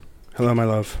Hello, my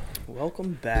love.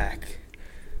 Welcome back.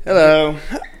 Hello.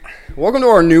 Welcome to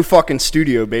our new fucking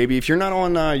studio, baby. If you're not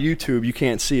on YouTube, you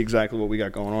can't see exactly what we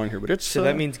got going on here, but it's... So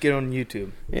that means get on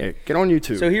YouTube. Yeah, get on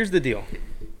YouTube. So here's the deal.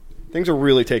 Things are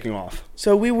really taking off.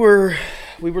 So we were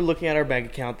looking at our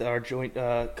bank account, our joint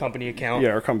company account.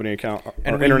 Yeah, our company account,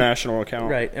 And our international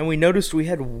account. Right, and we noticed we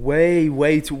had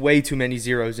way too many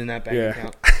zeros in that bank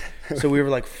account. So we were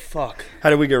like, fuck.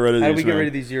 How did we get rid of these, How did we get rid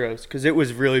of these zeros? Because it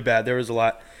was really bad. There was a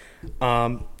lot.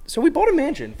 So we bought a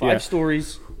mansion, 5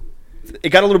 stories. It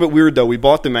got a little bit weird, though. We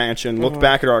bought the mansion, looked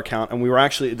back at our account, and we were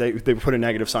actually... They put a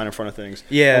negative sign in front of things.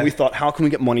 Yeah. And we thought, how can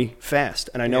we get money fast?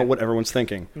 And I know what everyone's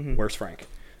thinking. Mm-hmm. Where's Frank?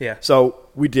 Yeah. So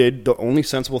we did the only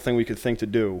sensible thing we could think to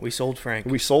do. We sold Frank.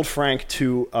 We sold Frank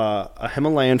to a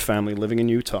Himalayan family living in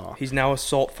Utah. He's now a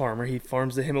salt farmer. He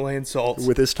farms the Himalayan salts.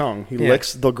 With his tongue. He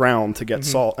licks the ground to get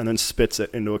salt and then spits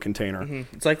it into a container.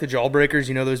 Mm-hmm. It's like the jawbreakers.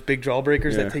 You know those big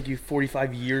jawbreakers that take you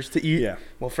 45 years to eat? Yeah.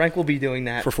 Well, Frank will be doing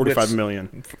that. For $45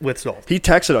 million. With salt. He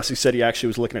texted us. He said he actually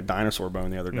was looking at dinosaur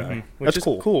bone the other day. Which That's is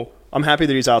cool. cool. I'm happy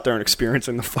that he's out there and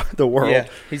experiencing the world. Yeah,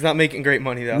 he's not making great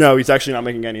money, though. No, he's actually not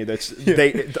making any.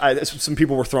 Some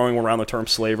people were throwing around the term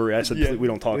slavery. I said, we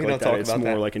don't talk like that. It's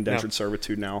more like indentured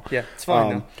servitude now. Yeah, it's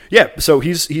fine now. Yeah, so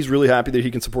he's really happy that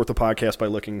he can support the podcast by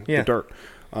licking the dirt.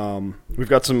 We've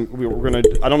got some. We're gonna.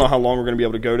 I don't know how long we're gonna be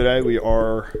able to go today.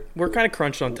 We're kind of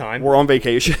crunched on time. We're on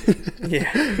vacation.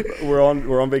 Yeah, we're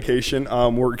on vacation.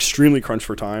 We're extremely crunched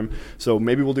for time. So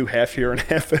maybe we'll do half here and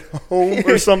half at home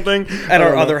or something. At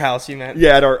our other house, you meant?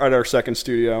 Yeah, at our second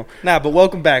studio. But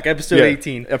welcome back, episode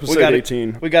 18. Episode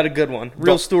 18. We got a good one.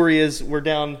 Real story is we're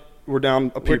down. We're down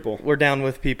people. We're down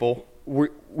with people.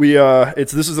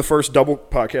 This is the first double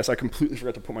podcast. I completely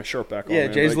forgot to put my shirt back on. Yeah,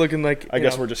 Jay's looking like... I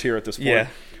guess we're just here at this point. Yeah.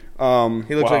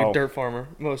 He looks like a dirt farmer,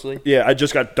 mostly. Yeah, I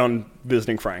just got done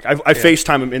visiting Frank. I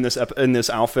FaceTime him in this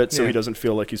outfit so he doesn't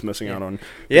feel like he's missing out on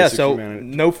humanity.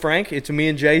 No Frank. It's me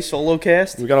and Jay, solo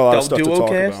cast. We got a lot of stuff to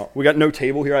talk about. We got no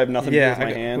table here. I have nothing to do with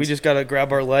my hands. We just got to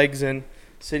grab our legs and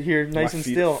sit here nice and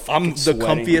still. I'm the sweating.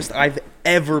 comfiest I've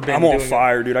ever been. I'm on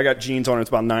fire, dude. I got jeans on. It's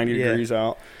about 90 degrees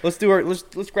out. Let's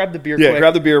grab the beer quick. Yeah,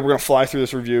 grab the beer. We're going to fly through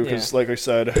this review because, like I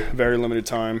said, very limited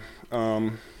time.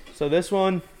 So this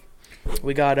one,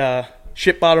 we got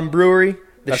Ship Bottom Brewery.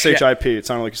 SHIP. It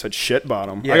sounded like you said shit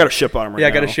bottom. Yeah. I got a shit bottom right now.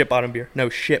 Yeah, I got a shit bottom beer. No,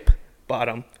 Ship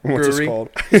Bottom Brewery. What's this called?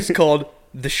 It's called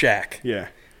The Shack. Yeah.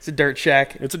 It's a dirt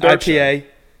shack. It's a dirt IPA.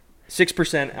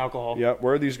 6% alcohol. Yeah,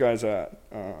 where are these guys at?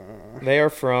 They are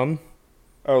from...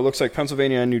 Oh, it looks like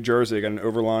Pennsylvania and New Jersey. They got an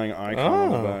overlying icon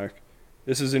on the back.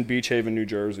 This is in Beach Haven, New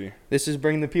Jersey. This is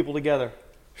bringing the people together.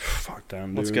 Fuck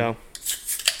them, dude. Let's go.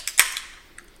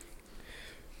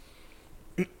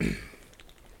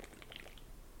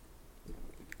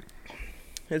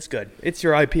 It's good. It's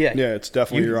your IPA. Yeah, it's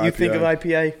definitely your IPA. You think of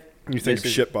IPA? You think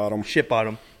of shit bottom. Shit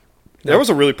bottom. That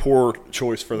was a really poor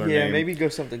choice for their name. Yeah, maybe go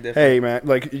something different. Hey, man,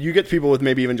 like you get people with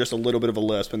maybe even just a little bit of a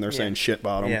lisp and they're saying shit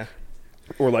bottom. Yeah.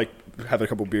 Or like have a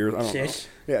couple beers. I don't know.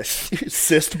 Yeah,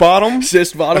 cyst bottom.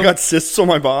 I got cysts on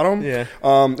my bottom. Yeah.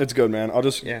 It's good, man. I'll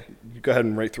just go ahead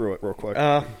and rate through it real quick.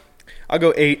 I'll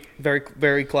go 8. Very,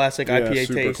 very classic IPA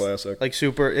super taste. Classic. Like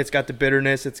super. It's got the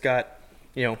bitterness. It's got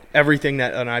everything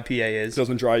that an IPA is. It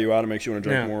doesn't dry you out. It makes you want to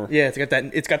drink more. Yeah, it's got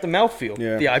that. It's got the mouthfeel.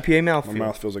 Yeah. The IPA mouthfeel. My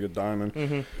mouth feels like a diamond.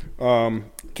 Mm-hmm.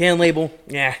 Can label.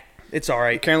 Yeah, it's all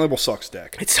right. Can label sucks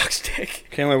dick. It sucks dick.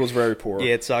 Can label's very poor.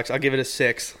 Yeah, it sucks. I'll give it a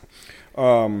 6.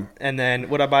 And then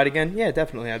would I buy it again? Yeah,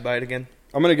 definitely. I'd buy it again.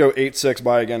 I'm gonna go 8.6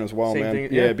 buy again as well, Same man. Thing,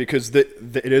 yeah, because it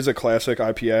is a classic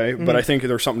IPA, but I think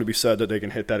there's something to be said that they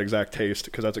can hit that exact taste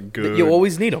because that's a good. You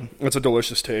always need them. It's a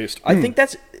delicious taste. I think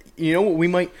that's what we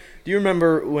might. Do you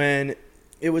remember when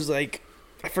it was like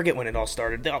I forget when it all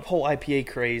started? The whole IPA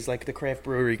craze, like the craft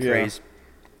brewery craze.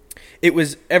 It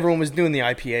was everyone was doing the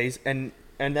IPAs and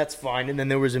that's fine. And then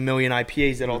there was a million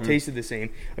IPAs that all tasted the same.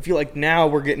 I feel like now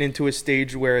we're getting into a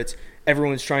stage where it's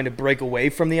everyone's trying to break away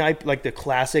from the the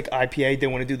classic IPA. They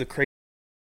want to do the crazy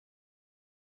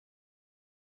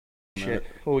shit.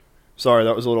 Sorry,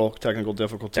 that was a little technical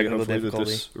difficulty. Hopefully that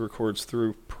this records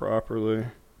through properly.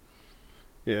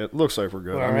 Yeah, it looks like we're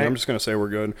good. I'm just going to say we're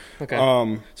good. Okay.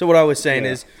 So what I was saying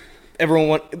is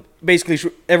everyone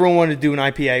wanted to do an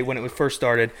IPA when it was first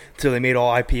started until they made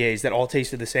all IPAs that all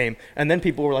tasted the same. And then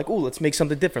people were like, "Oh, let's make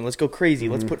something different. Let's go crazy.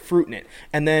 Let's put fruit in it."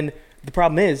 And then the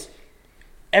problem is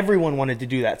everyone wanted to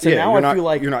do that. So now I feel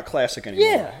like you're not classic anymore.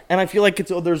 Yeah. And I feel like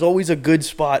there's always a good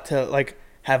spot to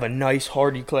have a nice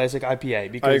hearty classic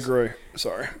IPA because I agree.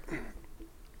 Sorry.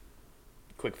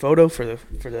 Quick photo for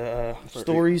the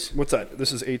stories. What's that?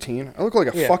 This is 18. I look like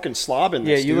a fucking slob in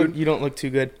this. Yeah, you don't look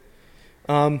too good.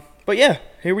 But yeah,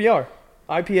 here we are.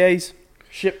 IPAs,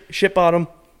 ship bottom.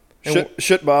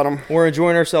 Shit bottom. We're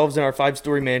enjoying ourselves in our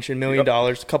 5-story mansion, $1 million,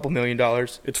 a couple $1 million.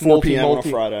 It's 4 p.m. on a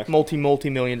Friday.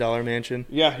 Multi-million dollar mansion.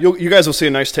 Yeah, you guys will see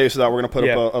a nice taste of that. We're gonna put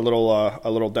up a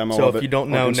little demo of it. So if you don't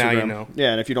know, now you know.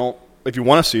 Yeah, and if you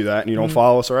want to see that and you don't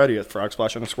follow us already at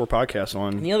FrogSplash_podcast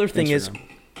on and the other thing Instagram. is,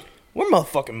 we're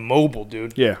motherfucking mobile,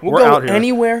 dude. Yeah, we'll we're go out here.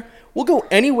 anywhere. We'll go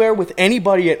anywhere with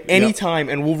anybody at any time,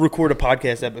 and we'll record a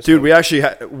podcast episode. Dude, we actually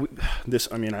had this.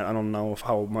 I mean, I don't know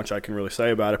how much I can really say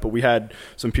about it, but we had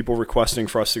some people requesting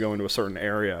for us to go into a certain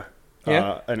area,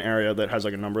 an area that has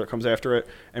like a number that comes after it,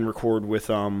 and record with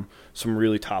some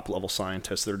really top level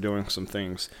scientists that are doing some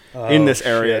things in this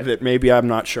area that maybe I'm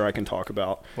not sure I can talk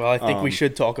about. Well, I think we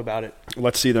should talk about it.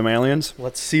 Let's see them aliens.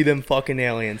 Let's see them fucking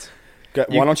aliens.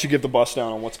 Why don't you give the bust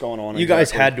down on what's going on? You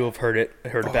guys had to have heard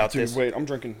about dude, this. Wait, I'm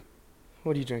drinking.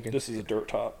 What are you drinking? This is a dirt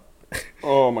top.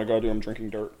 Oh my god, dude, I'm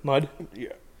drinking dirt. Mud?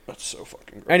 Yeah, that's so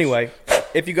fucking gross. Anyway,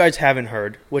 if you guys haven't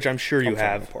heard, which I'm sure you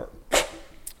have,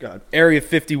 God. Area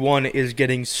 51 is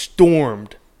getting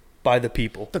stormed by the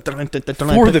people. For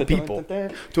the people.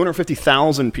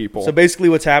 250,000 people. So basically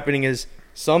what's happening is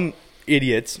some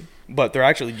idiots, but they're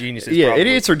actually geniuses. Yeah, probably.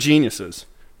 idiots are geniuses.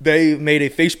 They made a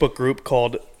Facebook group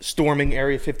called Storming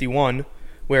Area 51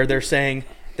 where they're saying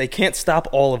they can't stop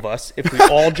all of us if we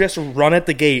all just run at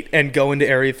the gate and go into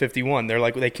Area 51. They're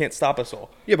like, they can't stop us all.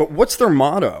 Yeah, but what's their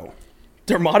motto?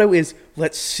 Their motto is,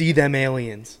 let's see them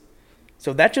aliens.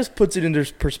 So that just puts it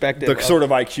into perspective. The sort of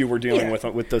IQ we're dealing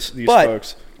with these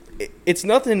folks. It's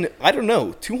nothing, I don't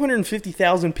know,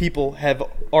 250,000 people have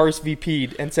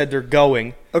RSVP'd and said they're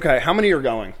going. Okay, how many are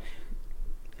going?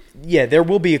 Yeah, there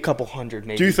will be a couple hundred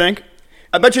maybe. Do you think?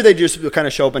 I bet you they just kind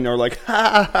of show up and they're like,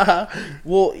 ha, ha, ha.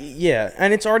 Well, yeah,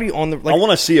 and it's already on the... I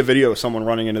want to see a video of someone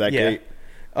running into that gate.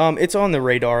 It's on the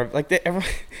radar.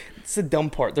 It's the dumb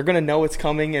part. They're going to know it's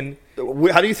coming, and...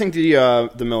 How do you think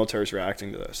the military's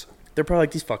reacting to this? They're probably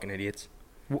like, these fucking idiots.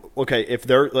 Okay, if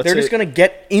they're... They're just going to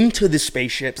get into the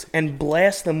spaceships and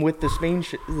blast them with the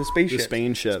spaceships. The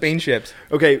Spain ships. Spaceships.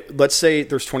 Okay, let's say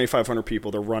there's 2,500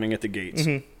 people. They're running at the gates.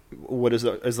 Mm-hmm. What is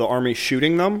the army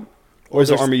shooting them? Or is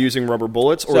the army using rubber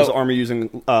bullets? Or is the army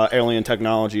using alien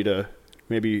technology to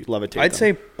maybe levitate them? I'd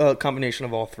say a combination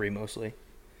of all three, mostly.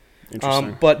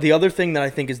 Interesting. But the other thing that I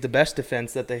think is the best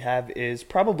defense that they have is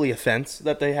probably a fence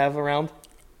that they have around.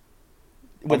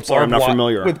 I'm not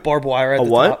familiar. With barbed wire at the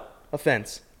what? top. A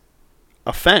fence.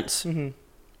 A fence? Mm-hmm.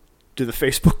 Do the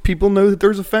Facebook people know that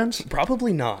there's a fence?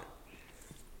 Probably not.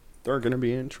 They're going to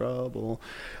be in trouble.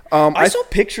 I saw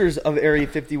pictures of Area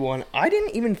 51. I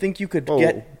didn't even think you could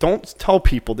get... Don't tell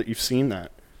people that you've seen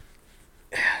that.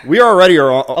 We already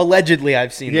are... Allegedly,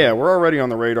 I've seen that. We're already on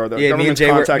the radar. The government's me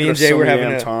and contacted us Jay so were many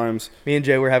having times. Me and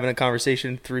Jay were having a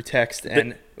conversation through text,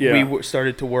 and we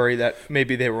started to worry that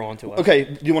maybe they were onto us. Okay,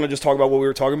 do you want to just talk about what we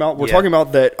were talking about? We're talking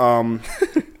about that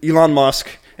Elon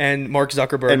Musk... And Mark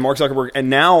Zuckerberg. And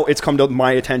now it's come to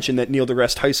my attention that Neil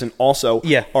deGrasse Tyson also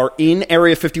are in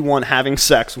Area 51 having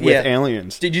sex with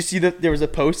aliens. Did you see that there was a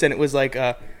post and it was like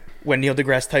when Neil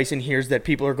deGrasse Tyson hears that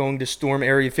people are going to storm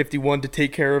Area 51 to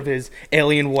take care of his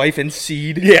alien wife and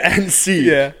seed? Yeah, and seed.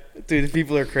 Yeah. Dude,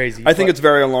 people are crazy. I think it's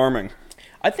very alarming.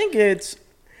 I think it's...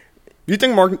 You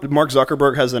think Mark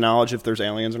Zuckerberg has the knowledge if there's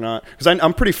aliens or not? Because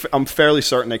I'm fairly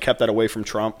certain they kept that away from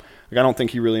Trump. Like, I don't think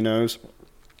he really knows.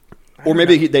 Or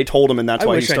maybe they told him, and that's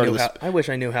why he started this. I wish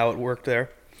I knew how it worked there.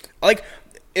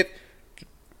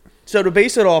 So to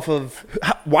base it off of...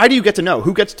 Why do you get to know?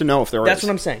 Who gets to know if there is? That's what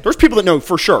I'm saying. There's people that know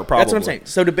for sure, probably. That's what I'm saying.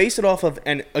 So to base it off of...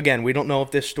 And again, we don't know if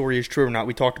this story is true or not.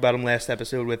 We talked about him last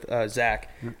episode with Zach,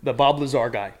 the Bob Lazar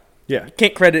guy. Yeah. You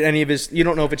can't credit any of his... You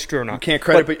don't know if it's true or not. You can't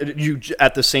credit, but you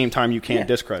at the same time, you can't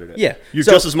discredit it. Yeah. You have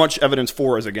just as much evidence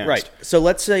for as against. Right. So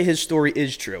let's say his story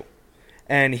is true.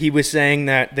 And he was saying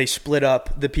that they split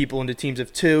up the people into teams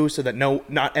of 2 so that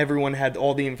not everyone had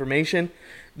all the information.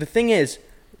 The thing is,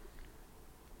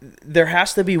 there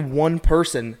has to be one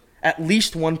person, at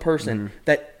least one person,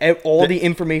 that all the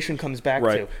information comes back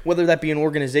to. Whether that be an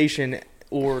organization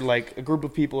or like a group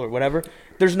of people or whatever.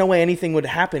 There's no way anything would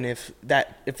happen if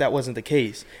that wasn't the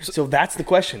case. So that's the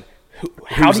question.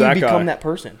 How do you become that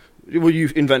person? Well, you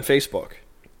invent Facebook.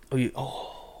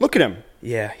 Look at him.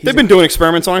 Yeah. They've been doing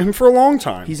experiments on him for a long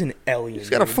time. He's an alien. He's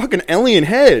got a fucking alien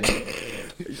head.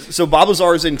 So Bob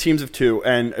Lazar is in teams of 2,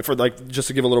 and for just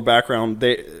to give a little background,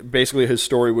 basically his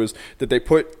story was that they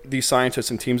put these scientists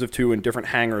in teams of 2 in different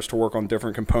hangars to work on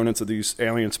different components of these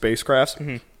alien spacecrafts.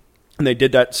 Mm-hmm. And they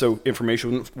did that so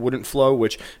information wouldn't flow,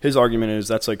 which his argument is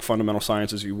that's like fundamental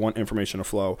science is you want information to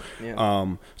flow.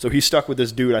 Yeah. So he stuck with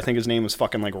this dude. I think his name was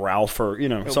fucking like Ralph or,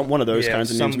 one of those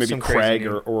kinds of names, maybe Craig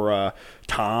or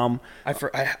Tom. I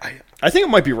think it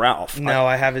might be Ralph. No,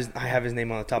 I have his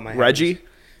name on the top of my head. Reggie?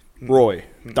 Roy,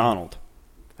 Donald,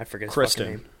 I forget his Kristen.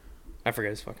 fucking name. I forget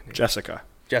his fucking name. Jessica.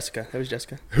 Jessica. That was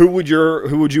Jessica. Who would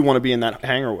you want to be in that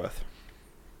hangar with?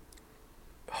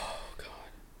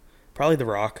 Probably The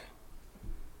Rock.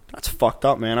 That's fucked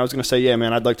up, man. I was gonna say, yeah,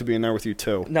 man, I'd like to be in there with you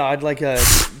too. No, I'd like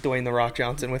Dwayne The Rock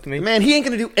Johnson with me. Man, he ain't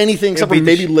gonna do anything except It'll for be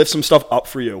maybe lift some stuff up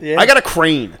for you. Yeah. I got a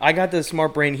crane. I got the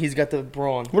smart brain. He's got the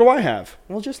brawn. What do I have?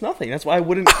 Well, just nothing. That's why I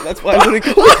wouldn't. That's why I wouldn't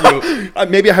go with you.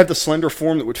 Maybe I have the slender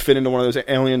form that would fit into one of those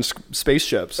alien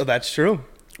spaceships. So that's true.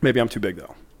 Maybe I'm too big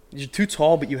though. You're too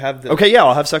tall, but you have the. Okay, yeah,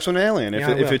 I'll have sex with an alien Yeah,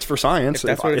 I if will. it's for science. If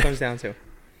that's what it comes down to.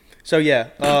 So yeah,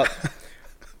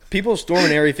 people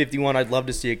storming Area 51. I'd love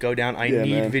to see it go down. I Yeah,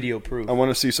 need man. video proof. I want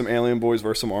to see some alien boys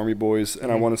versus some army boys,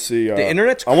 and I want to see The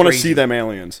internet's I want to crazy. see them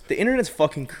aliens. The internet's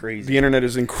fucking crazy. The internet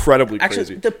is incredibly Actually,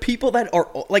 crazy. the people that are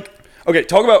like, Okay,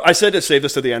 talk about. I said to save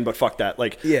this to the end, but fuck that.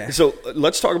 Like, Yeah. So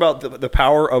let's talk about the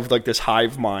power of like this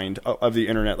hive mind of the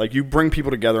internet. Like, you bring people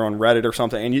together on Reddit or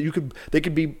something, and they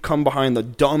could come behind the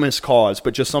dumbest cause,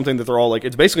 but just something that they're all like.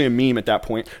 It's basically a meme at that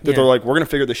point that Yeah. they're like, we're gonna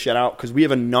figure this shit out because we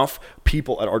have enough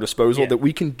people at our disposal Yeah. that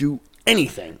we can do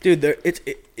anything. dude,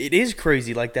 it is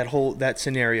crazy. Like that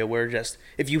scenario where just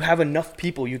if you have enough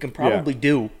people, you can probably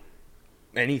do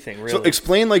anything. Really. So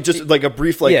explain like just like a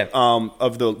brief like Yeah.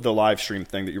 of the live stream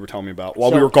thing that you were telling me about.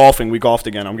 While we So- were golfing, we golfed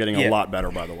again. I'm getting a Yeah. lot better,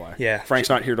 by the way. Yeah. Frank's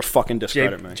not here to fucking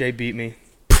discredit me. Jay beat me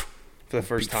for the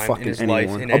first Beat time fucking in his anyone.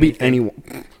 life. In I'll beat anything.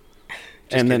 anyone.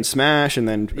 And then smash, and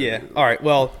then Yeah. All right.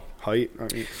 Well, height.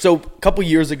 I mean, so a couple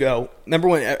years ago, remember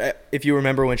when, if you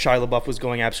remember when Shia LaBeouf was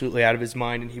going absolutely out of his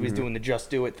mind and he was doing the "Just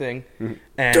Do It" thing,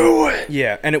 and Do it!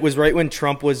 Yeah, and it was right when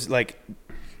Trump was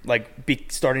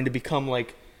starting to become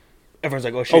like. Everyone's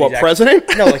like, "Oh shit!" Oh, he's a president?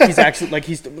 No, like he's actually like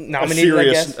he's nominated. I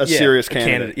guess. a serious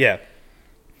candidate. Yeah.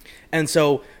 And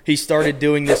so he started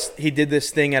doing this. He did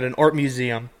this thing at an art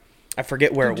museum. I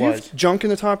forget where Do you it have was. junk in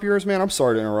the top of yours, man? I'm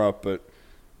sorry to interrupt, but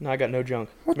No, I got no junk.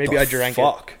 what Maybe the I drank it.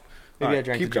 fuck? Maybe All I right,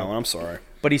 drank keep the junk. going. I'm sorry.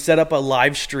 But he set up a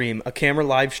live stream, a camera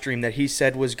live stream that he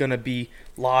said was going to be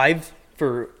live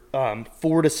for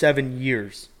 4 to 7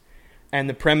 years. And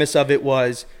the premise of it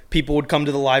was people would come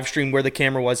to the live stream where the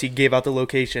camera was. He gave out the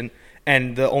location.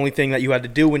 And the only thing that you had to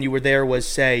do when you were there was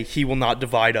say, "He will not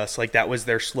divide us." Like that was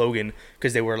their slogan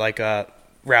because they were like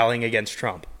rallying against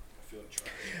Trump.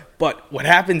 But what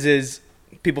happens is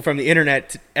people from the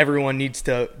internet, everyone needs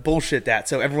to bullshit that.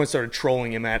 So everyone started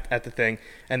trolling him at the thing.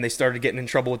 And they started getting in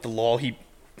trouble with the law. He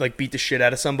like beat the shit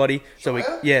out of somebody. So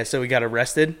he got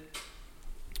arrested.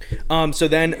 So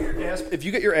then, If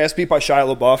you get your ass beat by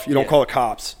Shia LaBeouf, you don't Yeah. call the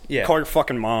cops. Yeah. You call your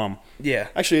fucking mom. yeah.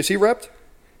 Actually, is he repped?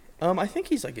 I think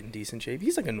he's like in decent shape.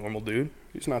 He's like a normal dude.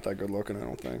 He's not that good looking, I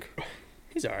don't think.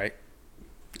 He's all right.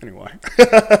 Anyway.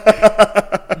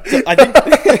 So I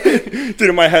think, Dude,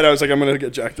 in my head, I was like, I'm going to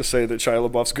get Jack to say that Shia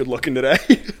LaBeouf's good looking today.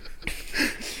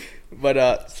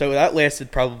 but so that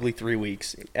lasted probably 3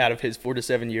 weeks out of his 4 to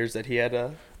 7 years that he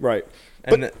had. Right.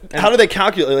 And But how do they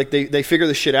calculate? Like, they figure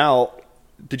this shit out.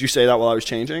 Did you say that while I was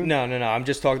changing? No. I'm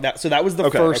just talking that. So that was the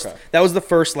Okay, first. okay. That was the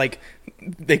first like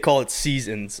they call it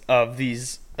seasons of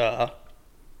these.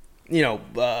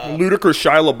 Ludicrous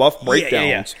Shia LaBeouf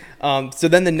breakdowns. So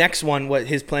then the next one, what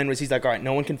his plan was, he's like, all right,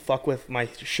 no one can fuck with my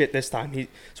shit this time.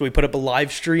 So he put up a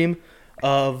live stream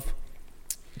of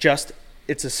just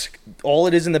all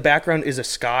it is in the background is a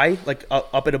sky, like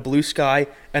up at a blue sky,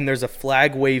 and there's a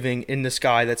flag waving in the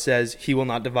sky that says "He will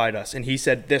not divide us." And he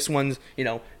said, "This one's,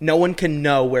 no one can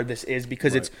know where this is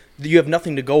because you have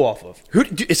nothing to go off of."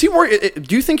 Is he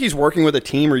do you think he's working with a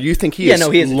team, or do you think he is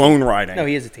he is a lone team. riding? No,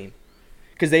 he is a team.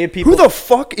 Because they had people. Who the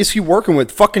fuck is he working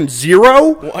with? Fucking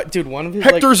Zero? Dude, one of his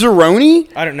Hector like, Zeroni?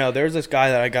 I don't know. There was this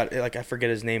guy that I got, like, I forget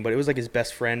his name, but it was like his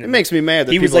best friend. It makes me mad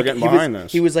that He was people are like- getting he was- behind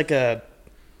this. He was like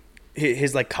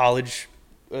his like college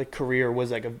career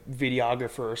was like a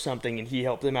videographer or something, and he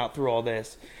helped him out through all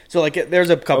this. So like, there's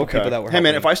a couple people that were. Hey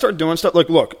man, helping if I start doing stuff,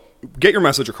 look, get your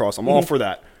message across. I'm all for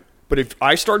that. But if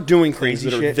I start doing things Crazy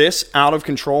that are shit. this out of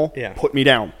control, Yeah. put me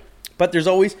down. But there's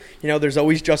always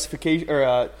justification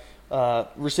or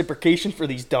reciprocation for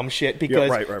these dumb shit because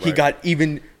right. he got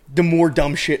even the more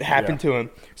dumb shit happened to him.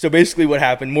 So basically what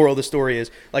happened, moral of the story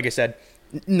is, like I said,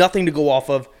 nothing to go off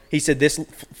of. He said this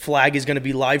flag is going to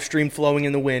be live stream flowing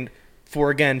in the wind for,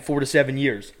 again, 4 to 7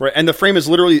 years. Right, and the frame is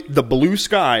literally the blue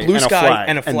sky, Blue and sky a flag,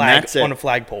 and a flag that's it. on a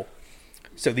flagpole.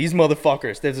 So these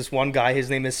motherfuckers, there's this one guy, his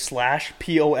name is Slash,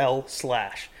 POL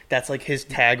Slash. That's like his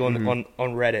tag on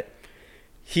Reddit.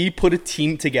 He put a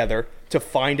team together to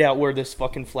find out where this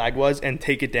fucking flag was and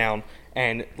take it down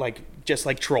and just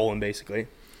troll him basically.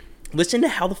 Listen to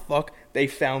how the fuck they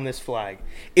found this flag.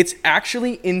 It's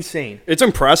actually insane. It's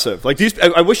impressive. Like these,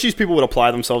 I wish these people would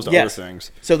apply themselves to other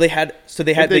things. So they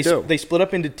do. they split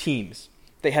up into teams.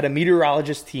 They had a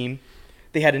meteorologist team,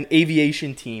 they had an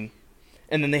aviation team,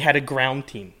 and then they had a ground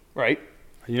team, right?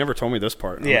 You never told me this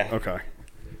part. Yeah. Okay.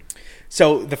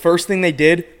 So the first thing they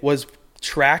did was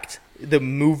tracked the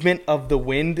movement of the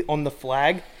wind on the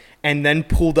flag and then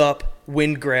pulled up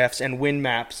wind graphs and wind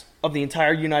maps of the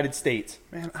entire United States.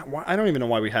 Man, I don't even know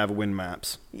why we have wind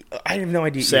maps. I have no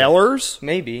idea. Sailors?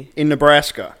 Maybe. In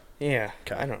Nebraska. Yeah.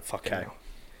 Okay. I don't fucking Okay. know.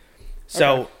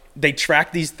 So Okay. they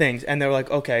track these things and they're like,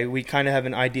 okay, we kind of have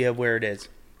an idea of where it is.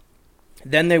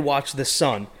 Then they watch the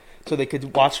sun. So they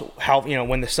could watch how,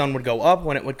 when the sun would go up,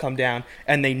 when it would come down.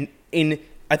 And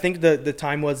I think the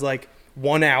time was like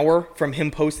 1 hour from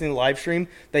him posting the live stream.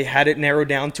 They had it narrowed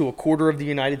down to a quarter of the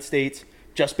United States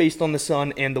just based on the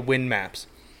sun and the wind maps.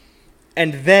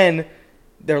 And then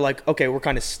they're like, okay, we're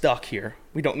kind of stuck here.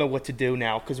 We don't know what to do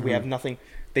now because we have nothing.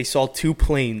 They saw 2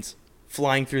 planes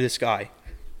flying through the sky.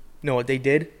 You know what they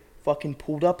did? Fucking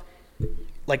pulled up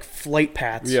like flight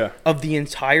paths of the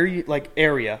entire like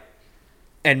area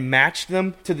and matched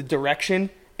them to the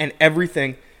direction and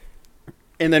everything.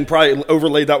 And then probably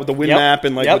overlaid that with the wind map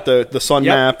and with the sun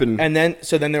map. And then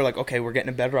they're like, okay, we're getting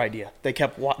a better idea. They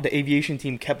kept the aviation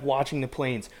team kept watching the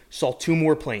planes, saw 2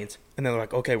 more planes, and they're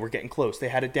like, okay, we're getting close. They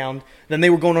had it down. Then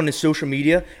they were going on his social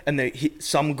media, and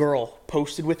some girl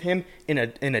posted with him in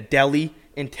a deli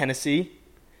in Tennessee.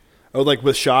 Oh, like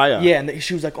with Shia. Yeah, and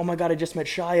she was like, oh my God, I just met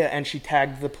Shia, and she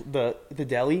tagged the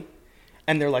deli.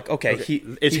 And they're like, okay.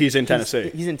 He's in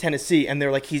Tennessee. He's in Tennessee, and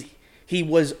they're like, he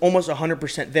was almost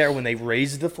 100% there when they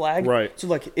raised the flag. Right. So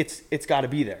like it's got to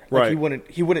be there. Like right.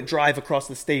 He wouldn't drive across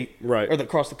the state. Right. Or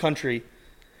across the country.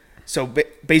 So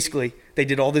basically, they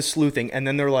did all this sleuthing, and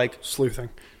then they're like,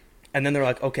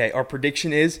 okay, our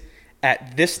prediction is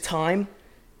at this time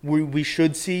we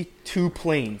should see 2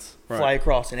 planes fly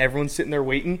across, and everyone's sitting there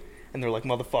waiting, and they're like,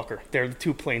 motherfucker, there the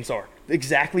 2 planes are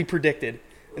exactly predicted,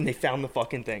 and they found the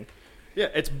fucking thing. Yeah,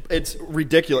 it's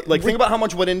ridiculous. Like, think about how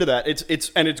much went into that. It's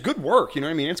good work. You know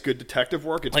what I mean? It's good detective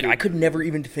work. It's like good. I could never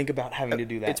even think about having to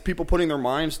do that. It's people putting their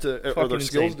minds to or their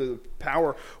skills insane. to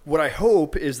power. What I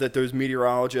hope is that those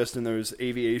meteorologists and those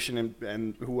aviation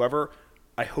and whoever,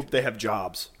 I hope they have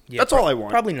jobs. Yeah, that's all I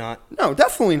want. Probably not. No,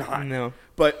 definitely not. No.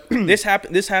 But this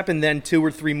happened then 2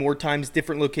 or 3 more times,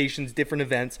 different locations, different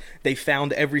events. They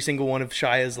found every single one of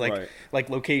Shia's like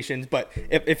locations. But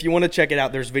if you want to check it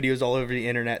out, there's videos all over the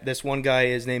internet. This one guy,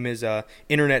 his name is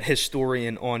Internet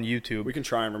Historian on YouTube. We can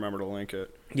try and remember to link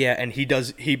it. Yeah, and he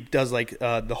does like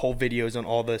the whole videos on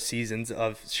all the seasons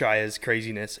of Shia's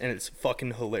craziness, and it's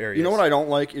fucking hilarious. You know what I don't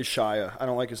like is Shia. I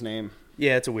don't like his name.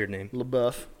 Yeah, it's a weird name.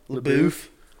 LaBeouf. LaBeouf.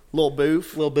 Lil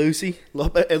Boof. Lil Boosie.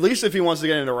 At least if he wants to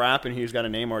get into rap and he's got a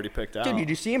name already picked out. Dude, did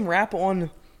you see him rap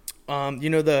on,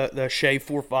 the Shay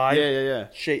 4-5?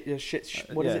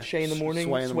 Yeah. What is it? Shay in the morning?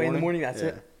 Sway in the morning? That's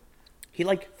it. He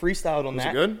freestyled on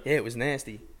that. Was it good? Yeah, it was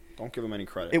nasty. Don't give him any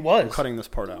credit. It was. I'm cutting this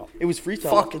part out. It was freestyle.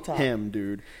 Fuck at the top. him,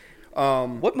 dude.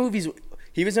 What movies?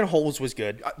 He was in Holes was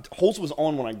good. Holes was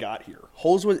on when I got here.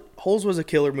 Holes was a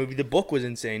killer movie. The book was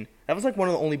insane. That was like one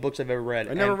of the only books I've ever read.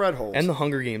 I never read Holes. And the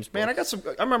Hunger Games book. Man,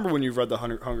 I remember when you read the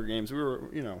Hunger Games. We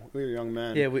were young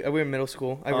men. Yeah, we were in middle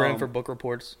school. I ran for book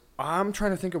reports. I'm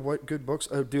trying to think of what good books.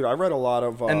 Dude, I read a lot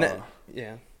of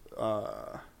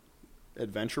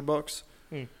adventure books.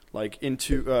 Like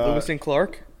into Lewis and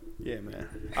Clark. Yeah,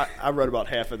 man. I read about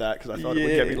half of that because I thought it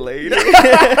would get me laid.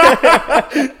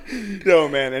 No,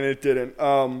 man, and it didn't.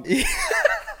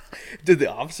 Did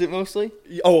the opposite mostly?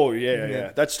 Oh,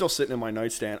 yeah. That's still sitting in my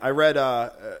nightstand. I read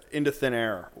Into Thin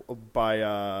Air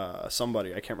by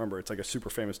somebody. I can't remember. It's like a super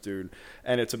famous dude.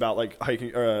 And it's about like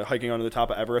hiking onto the top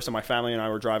of Everest. And my family and I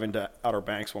were driving to Outer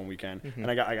Banks one weekend. Mm-hmm.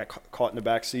 And I got caught in the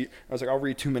back seat. I was like, I'll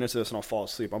read 2 minutes of this and I'll fall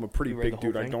asleep. I'm a pretty big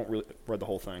dude. I don't really read the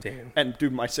whole thing. Damn. And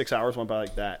dude, my 6 hours went by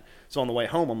like that. So on the way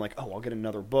home, I'm like, oh, I'll get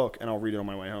another book and I'll read it on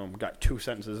my way home. Got 2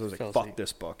 sentences. I was like, fuck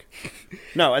this book.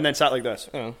 No, and then sat like this.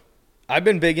 Oh. I've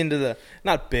been big into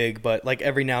not big, but like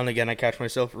every now and again I catch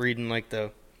myself reading like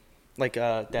that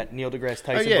Neil deGrasse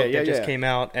Tyson book that just came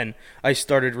out, and I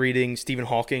started reading Stephen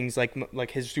Hawking's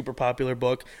like his super popular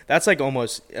book. That's like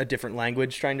almost a different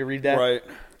language trying to read that. Right.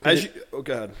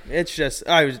 Go ahead. It's just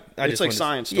it's like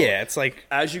science stuff. Yeah, it's like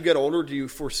as you get older, do you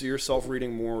foresee yourself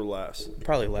reading more or less?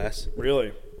 Probably less.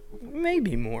 Really?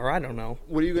 Maybe more. I don't know.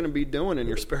 What are you going to be doing in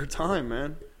your spare time,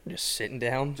 man? Just sitting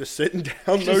down. Sitting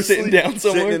somewhere.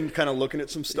 Sitting and kind of looking at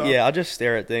some stuff. Yeah, I'll just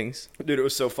stare at things. Dude, it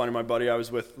was so funny. My buddy I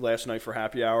was with last night for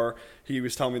happy hour, he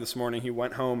was telling me this morning he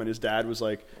went home and his dad was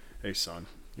like, hey, son,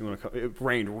 you want to come? It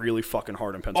rained really fucking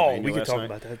hard in Pennsylvania we could last talk night.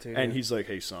 About that, too. And he's like,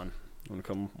 hey, son, Want to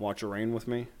come watch a rain with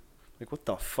me? Like, what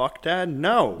the fuck, Dad?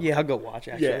 No. Yeah, I'll go watch.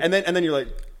 Actually, Yeah, and then you're like,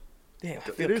 damn, I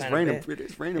feel it is kinda raining. bad. It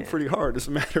is raining pretty hard, as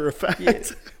a matter of fact. Yeah.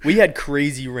 We had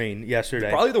crazy rain yesterday.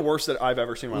 Probably the worst that I've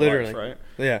ever seen in my Literally. life. Right?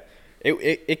 Yeah,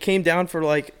 it came down for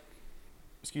like,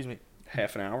 excuse me.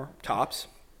 Half an hour tops.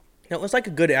 No, it was like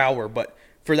a good hour, but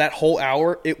for that whole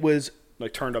hour, it was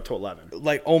Like turned up to 11.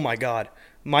 like, oh my god,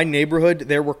 my neighborhood.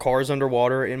 There were cars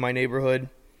underwater in my neighborhood.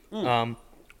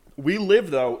 We live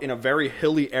though in a very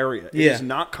hilly area. It Yeah. is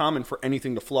not common for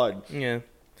anything to flood. Yeah.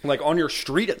 Like on your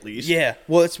street, at least. Yeah,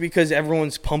 well, it's because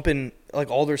everyone's pumping, like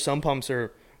all their sump pumps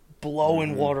are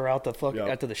blowing water out the Yep.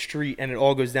 out to the street, and it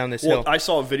all goes down this Well, hill. I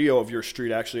saw a video of your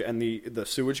street actually, and the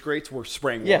sewage grates were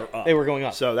spraying Yeah, water up. they were going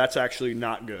up. So that's actually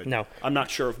not good. No. I'm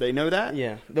not sure if they know that.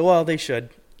 Yeah, well, they should.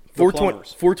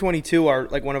 plumbers. 422 are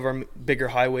like one of our bigger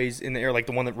highways in the air, like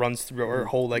the one that runs through our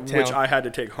whole like town. Which I had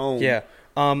to take home. Yeah.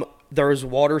 There was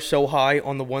water so high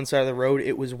on the one side of the road,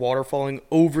 it was water falling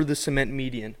over the cement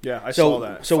median. Yeah, I saw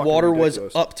that. So Fucking water ridiculous.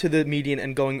 was up to the median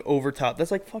and going over top.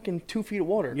 That's like fucking 2 feet of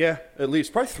water. Yeah, at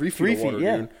least probably 3 feet. 3 of feet, water,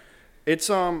 yeah. Dude. It's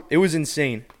It was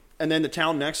insane. And then the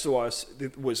town next to us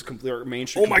was completely Main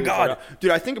Street. Oh my completely God. flooded out.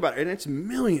 Dude! I think about it, and it's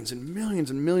millions and millions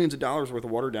and millions of dollars worth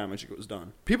of water damage that was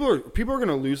done. People are going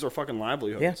to lose their fucking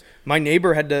livelihoods. Yeah. My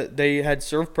neighbor they had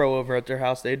ServPro over at their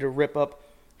house. They had to rip up.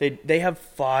 They have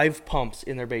 5 pumps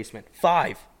in their basement.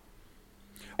 5.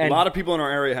 A lot of people in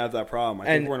our area have that problem. I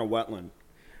think we're in a wetland.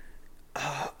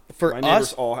 For My neighbors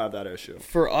us, all have that issue.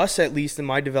 for us at least in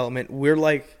my development, we're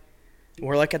like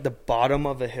at the bottom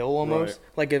of a hill almost.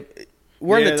 Right. Like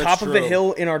we're Yeah, in the that's top of a true.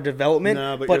 hill in our development.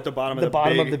 No, but you're at the bottom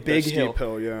of the big steep hill.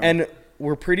 hill, yeah. And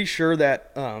we're pretty sure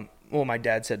that well, my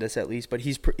dad said this at least, but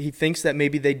he thinks that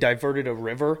maybe they diverted a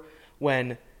river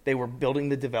when they were building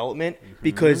the development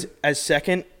because as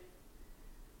second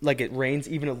like it rains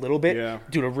even a little bit, Yeah.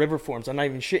 dude, a river forms. I'm not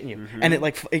even shitting you, and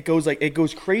it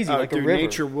goes crazy like dude, a river.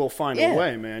 nature will find Yeah. a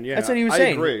way, man. Yeah, That's what he was I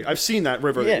saying. agree. I've seen that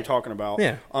river that Yeah. you're talking about.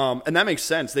 Yeah. And that makes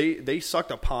sense. They sucked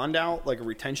a pond out, like a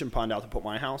retention pond out, to put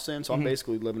my house in. So I'm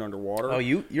basically living underwater. Oh,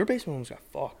 your basement almost got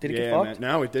fucked. Did it get Yeah, fucked?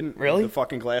 man. No, it didn't. Really? The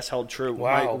fucking glass held true.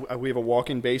 Wow. We have a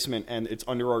walk-in basement, and it's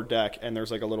under our deck, and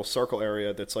there's like a little circle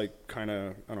area that's like kind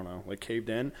of, I don't know, like caved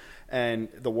in, and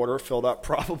the water filled up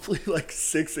probably like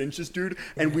 6 inches, dude.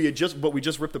 And we just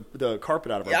ripped the carpet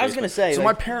out of our Yeah, I was basement. gonna say, So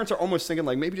like- my parents are almost thinking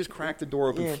like maybe just crack the door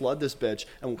open, Yeah. flood this bitch,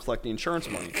 and we'll collect the insurance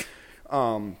money.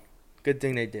 Good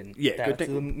thing they didn't. Yeah, That's good the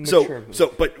thing. mature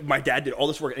move. But my dad did all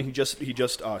this work, and he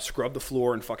just scrubbed the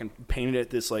floor and fucking painted it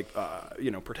this like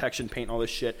protection paint and all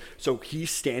this shit. So he's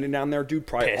standing down there, dude,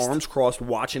 probably Pissed. arms crossed,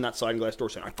 watching that sliding glass door,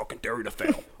 saying, "I fucking dare you to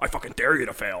fail. I fucking dare you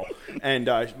to fail." And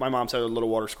my mom's had a little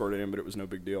water squirted in, but it was no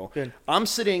big deal. Good. I'm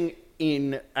sitting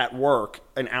at work,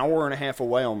 an hour and a half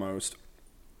away almost,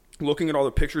 looking at all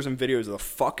the pictures and videos of the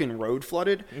fucking road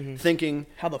flooded, thinking,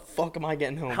 How the fuck am I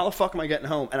getting home? how the fuck am I getting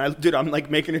home? And I'm like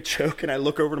making a joke, and I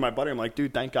look over to my buddy. I'm like,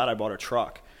 dude, thank God I bought a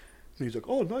truck. And he's like,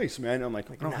 oh, nice, man. And I'm like,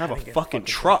 I don't nah, have I a didn't get a fucking fucking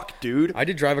truck, dude. I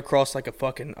did drive across like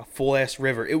a full ass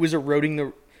river. It was eroding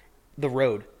the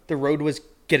road. The road was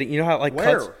getting, you know how it like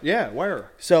Where? cuts. Yeah,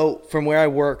 where? So from where I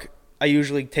work, I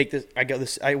usually take this.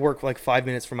 I work like 5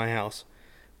 minutes from my house.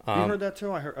 You heard that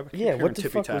too? I keep Yeah, hearing what the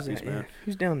tippy fuck was tappies, that? man. Yeah.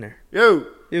 Who's down there? Yo,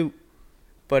 Ew.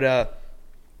 But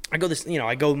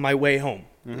I go my way home.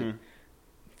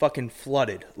 Fucking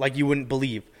flooded, like you wouldn't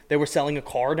believe. They were selling a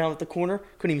car down at the corner.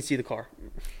 Couldn't even see the car.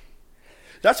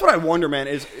 that's what I wonder, man.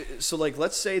 Is so like,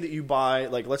 let's say that you buy,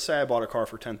 like, let's say I bought a car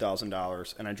for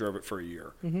 $10,000 and I drove it for a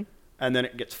year, and then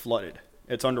it gets flooded.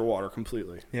 It's underwater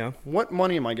completely. Yeah. What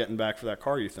money am I getting back for that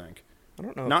car? You think? I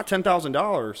don't know. Not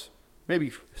 $10,000, maybe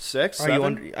 $6,000, Are you $7,000.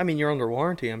 under? I mean, you're under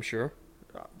warranty, I'm sure.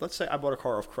 Let's say I bought a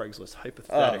car off Craigslist.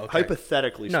 Oh, okay.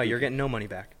 Hypothetically, No, speaking. you're getting no money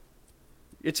back.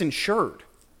 It's insured.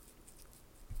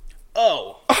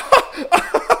 Oh.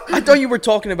 I thought you were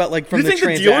talking about like from You the think the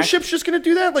transaction. dealership's just gonna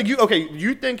do that? Like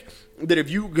you think that if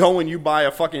you go and you buy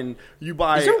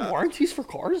Is there warranties for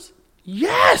cars?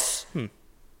 yes,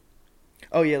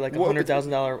 Oh yeah, like Well,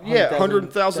 $100,000. yeah,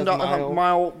 $100,000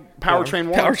 mile powertrain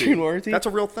warranty. Powertrain warranty. That's a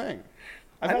real thing.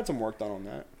 I've had some work done on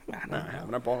that. No, I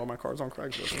haven't. I bought all my cars on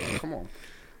Craigslist. Man. Come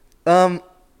on.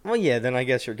 Well, yeah. Then I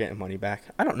guess you're getting money back.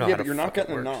 I don't know. Yeah, how but to you're not fuck it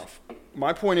getting works. enough.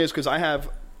 My point is because I have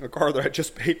a car that I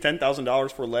just paid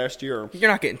 $10,000 for last year. You're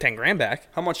not getting 10 grand back.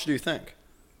 How much do you think?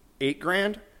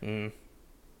 $8,000?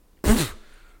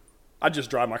 I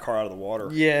just drive my car out of the water.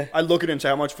 Yeah. I look at it and say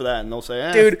how much for that, and they'll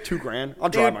say, Dude. $2,000. I'll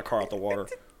drive Dude. my car out the water.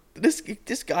 This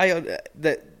guy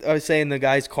that I was saying the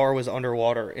guy's car was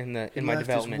underwater in my Left his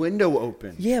development. window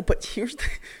open. Yeah, but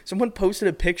someone posted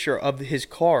a picture of his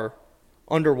car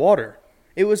underwater.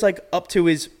 It was like up to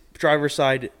his driver's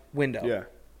side window. Yeah.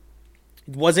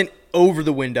 wasn't over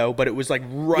the window, but it was like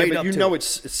right Yeah, but up you to know it.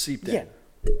 it's seeped in.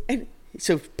 Yeah. And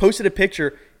so posted a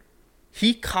picture.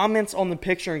 He comments on the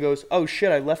picture and goes, "Oh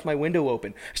shit, I left my window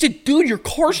open." I said, "Dude, your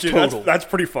car's Dude, total." that's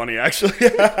pretty funny, actually.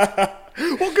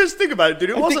 Well, because think about it, dude.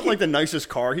 It wasn't thinking- like the nicest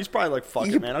car. He's probably like, fuck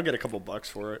it, man. I'll get a couple bucks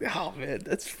for it. Oh man,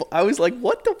 I was like,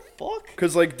 "What the fuck?"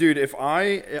 Because, like, dude, if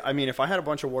I had a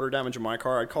bunch of water damage in my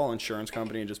car, I'd call an insurance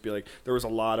company and just be like, there was a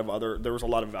lot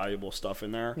of valuable stuff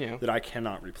in there Yeah. that I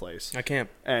cannot replace. I can't.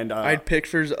 And I had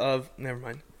pictures of. Never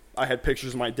mind. I had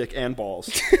pictures of my dick and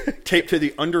balls taped to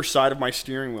the underside of my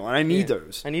steering wheel, and I need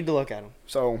those. I need to look at them.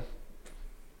 So,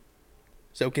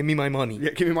 So give me my money.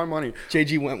 yeah, give me my money.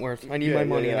 JG Wentworth. I need my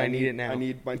money and I need it now. I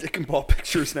need my dick and ball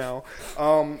pictures now.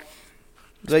 So,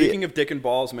 Speaking of dick and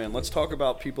balls, man, let's talk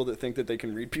about people that think that they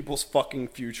can read people's fucking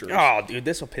futures. Oh, dude,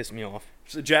 this will piss me off.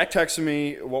 So Jack texted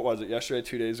me, what was it, yesterday,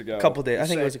 2 days ago? Couple days. I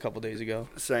think it was a couple days ago.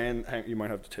 Saying, hey, you might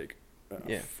have to take.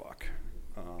 Yeah. Fuck.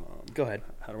 Go ahead.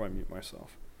 How do I mute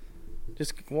myself?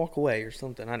 Just walk away or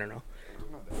something. I don't know.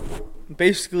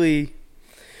 Basically,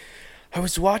 I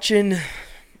was watching.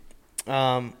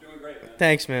 Doing great, man.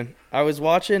 Thanks, man. I was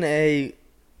watching a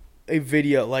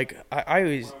video. Like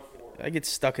I get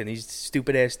stuck in these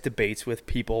stupid ass debates with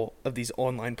people of these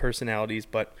online personalities.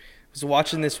 But I was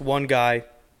watching this one guy,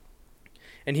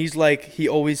 and he's like, he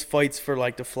always fights for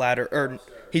like the flat Earth, or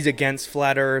he's against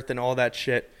flat Earth and all that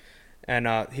shit. And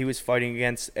he was fighting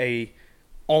against a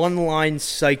online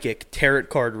psychic tarot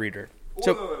card reader.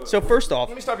 So first off,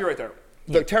 Let me stop you right there.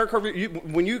 The tarot card,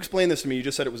 when you explained this to me, you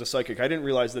just said it was a psychic. I didn't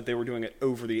realize that they were doing it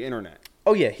over the internet.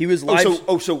 oh yeah, he was live.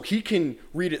 So he can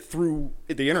read it through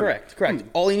the internet. Correct.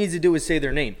 All he needs to do is say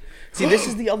their name. See, this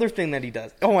is the other thing that he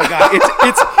does. Oh my god,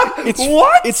 it's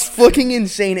What? It's fucking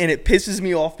insane, and it pisses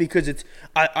me off because it's.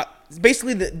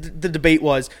 Basically the debate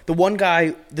was the one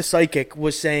guy, the psychic,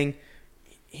 was saying,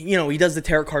 you know, he does the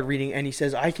tarot card reading and he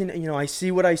says, I can, you know, I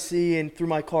see what I see and through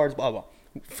my cards, blah blah,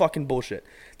 fucking bullshit.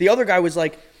 The other guy was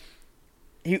like,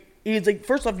 he's like,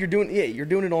 first off, you're doing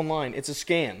it online. It's a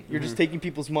scam. You're just taking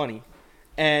people's money.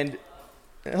 And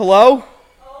hello.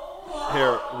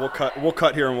 Here, we'll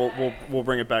cut here and we'll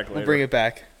bring it back later. We'll bring it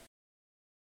back.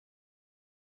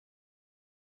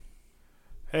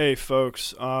 Hey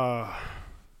folks,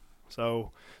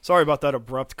 so sorry about that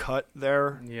abrupt cut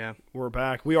there. Yeah, We're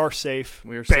back. We are safe.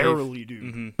 We are barely, safe. dude.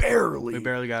 Mhm. Barely. we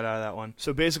barely got out of that one.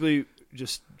 So basically,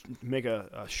 just make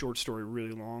a short story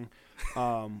really long.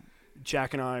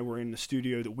 Jack and I were in the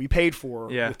studio that we paid for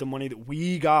with the money that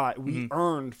we got. We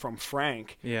earned from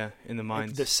Frank. Yeah, in the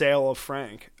mines. The sale of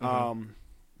Frank. And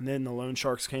then the loan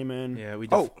sharks came in. Yeah, we.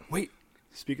 Wait.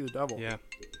 Speak of the devil. Yeah,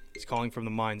 he's calling from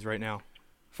the mines right now.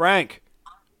 Frank.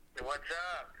 What's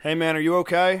up? Hey man, are you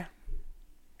okay?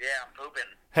 Yeah, I'm pooping.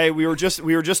 Hey, we were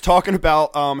just talking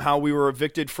about how we were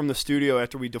evicted from the studio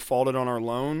after we defaulted on our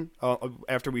loan.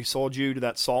 After we sold you to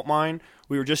that salt mine,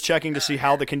 we were just checking to see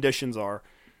how the conditions are.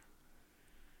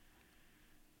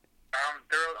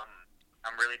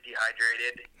 I'm really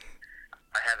dehydrated.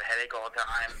 I have a headache all the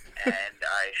time, and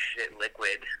I shit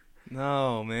liquid.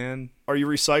 No, man. Are you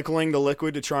recycling the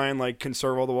liquid to try and like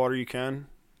conserve all the water you can?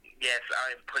 Yes,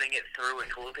 I'm putting it through with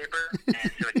toilet paper,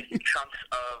 and so it's chunks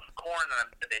of corn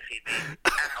that they feed me.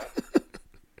 Ow.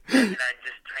 And I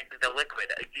just drank the liquid.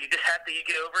 You just have to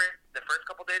get over it. The first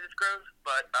couple days it's gross,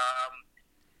 but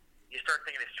you start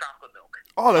thinking it's chocolate milk.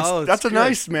 Oh, that's a good.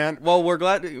 nice, man. Well, we're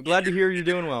glad to hear you're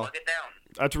doing well. Plug it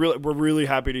down. We're really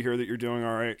happy to hear that you're doing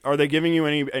all right. Are they giving you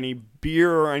any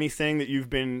beer or anything that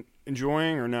you've been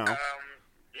enjoying or no?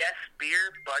 Yes, beer,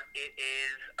 but it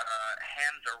is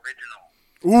Ham's original.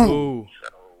 Ooh. So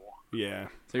Yeah.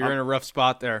 So you're in a rough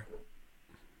spot there.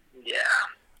 yeah.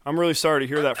 I'm really sorry to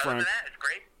hear that, Other Frank.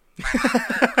 than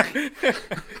that, it's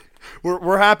great.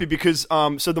 We're happy because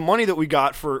so the money that we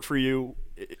got for you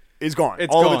is gone.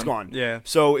 It's All gone. of it's gone. Yeah.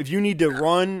 So if you need to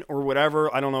run or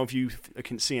whatever, I don't know if you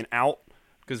can see an out.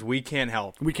 Because we can't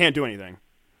help. We can't do anything.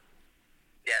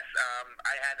 Yes,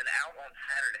 I have an out on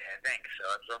Saturday, I think, so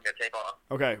that's what I'm going to take off.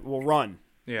 Okay, we'll run.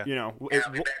 Yeah. You know, Yeah,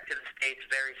 I'll be back to the States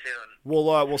very soon.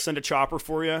 we'll send a chopper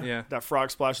for you. Yeah. That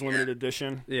Frog Splash limited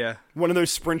edition. Yeah. One of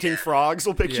those sprinting frogs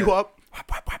will pick you up. Yes.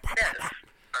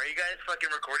 Are you guys fucking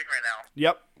recording right now?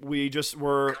 Yep. We just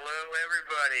were.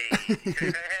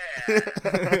 Hello,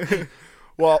 everybody.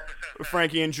 Well,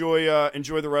 Frankie, enjoy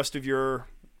the rest of your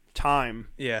time.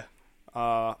 Yeah.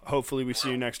 Hopefully we see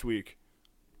you next week.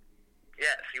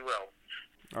 Yes, you will.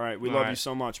 All right. We All love right. you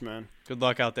so much, man. Good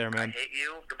luck out there, I man. hate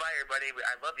you. Goodbye, everybody.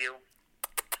 I love you.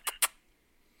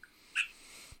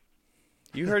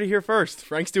 You heard it here first.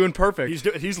 Frank's doing perfect.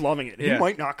 He's loving it. Yeah. He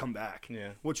might not come back.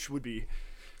 Yeah. Which would be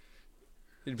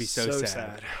It'd be so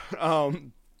sad.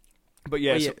 sad. But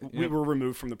yeah, Well, so yeah, we yeah. were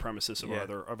removed from the premises of Yeah.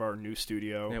 our new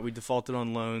studio. Yeah, we defaulted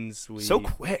on loans. So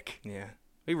quick. Yeah,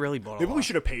 we really bought. Maybe a we lot.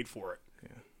 should have paid for it.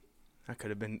 That could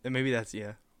have been. Maybe that's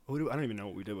I don't even know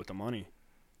what we did with the money.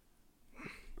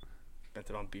 Spent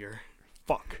it on beer.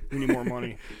 Fuck. We need more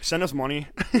money. Send us money.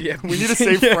 Yeah, We need to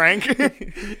save yeah. Frank.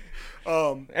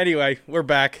 Anyway, we're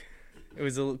back. It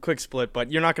was a quick split,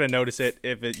 but you're not going to notice it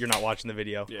if you're not watching the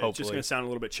video. Yeah, it's hopefully. just gonna sound a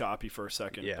little bit choppy for a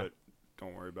second, Yeah. but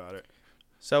don't worry about it.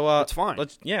 So It's fine.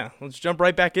 Let's jump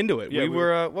right back into it. Yeah, we we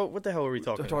were what the hell were we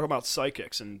talking Talk about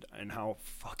psychics and how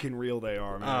fucking real they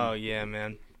are, man. Oh yeah,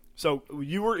 man. So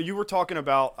you were talking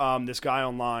about this guy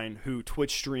online who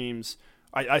Twitch streams.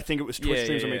 I think it was Twitch Yeah,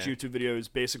 streams yeah, or makes yeah. YouTube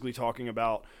videos, basically talking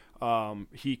about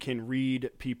he can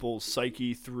read people's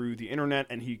psyche through the internet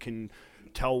and he can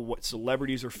tell what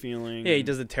celebrities are feeling. Yeah, he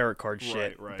does the tarot card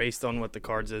shit right. based on what the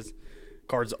cards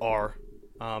are.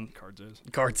 Cards is.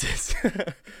 Cards is.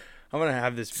 I'm gonna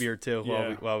have this beer too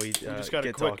Yeah. while we Just got a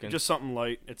get quick, talking. just something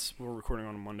light. We're recording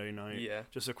on a Monday night. Yeah.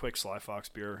 Just a quick Sly Fox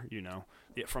beer,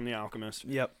 from the Alchemist.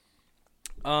 Yep.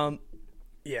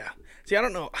 Yeah. See, I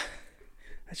don't know.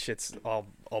 That shit's all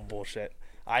bullshit.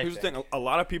 Here's the thing: a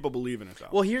lot of people believe in it though.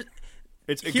 Well, it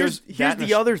here's goes that the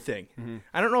and a- other thing.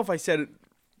 I don't know if I said it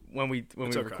when we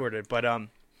okay. recorded, but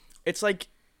it's like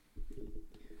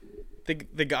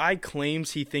the guy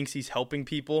claims he thinks he's helping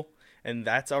people, and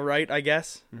that's all right, I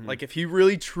guess. Like if he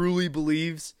really truly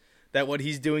believes that what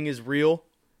he's doing is real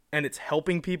and it's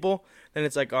helping people, then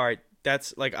it's like, all right,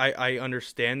 that's like I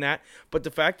understand that. But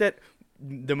the fact that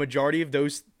the majority of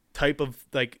those type of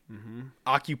like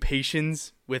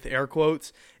occupations with air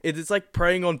quotes, it's like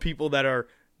preying on people that are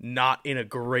not in a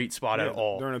great spot Yeah, at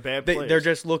all. they're in a bad place. They're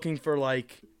just looking for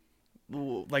like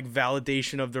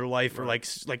validation of their life, or like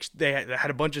they had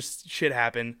a bunch of shit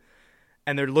happen,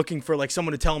 and they're looking for like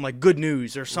someone to tell them like good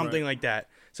news or something like that.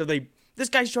 So this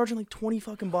guy's charging like $20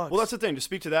 fucking bucks. Well, that's the thing. To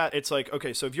speak to that, it's like,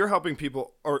 okay, so if you're helping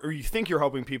people, or you think you're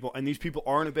helping people, and these people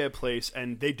are in a bad place,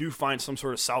 and they do find some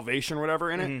sort of salvation or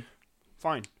whatever in it,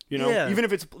 fine. Yeah. Even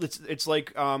if it's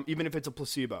like, even if it's a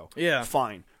placebo, Yeah.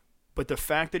 fine. But the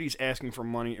fact that he's asking for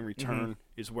money in return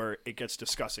is where it gets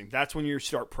disgusting. That's when you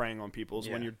start preying on people. Is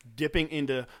when Yeah. you're dipping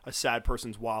into a sad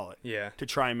person's wallet, Yeah. to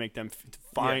try and make them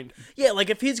find. Yeah, like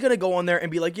if he's gonna go on there and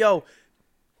be like, "Yo,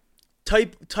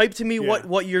 type to me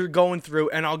what you're going through,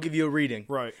 and I'll give you a reading,"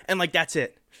 Right. And like that's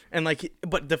it. And like,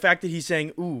 but the fact that he's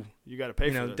saying, "Ooh, You got to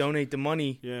pay for this. donate the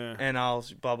money, Yeah. and I'll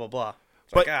blah blah blah."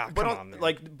 It's But, like, but come on- on, man.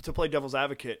 like, to play devil's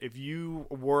advocate, if you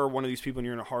were one of these people and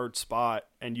you're in a hard spot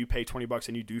and you pay $20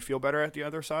 and you do feel better at the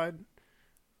other side,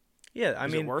 yeah, I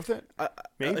is mean, it worth it?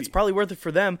 Maybe. it's probably worth it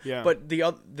for them. Yeah. But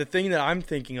the thing that I'm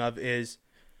thinking of is,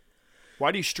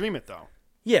 Why do you stream it though?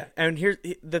 yeah, and here's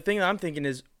the thing that I'm thinking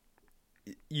is,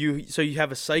 you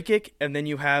have a psychic, and then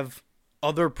you have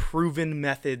other proven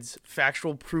methods,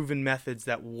 factual proven methods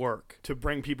that work. To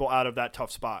bring people out of that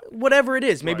tough spot. Whatever it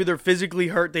is, maybe Right. they're physically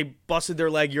hurt, they busted their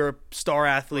leg, you're a star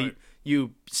athlete, Right.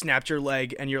 you snapped your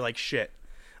leg, and you're like, shit,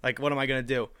 like what am I gonna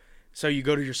do? So you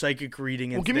go to your psychic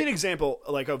reading. And Well, give me an example,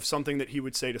 like, of something that he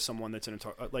would say to someone that's in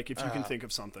a like, if you can think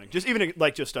of something, just even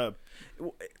like just a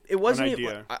It wasn't. an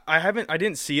idea. I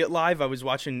didn't see it live. I was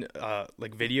watching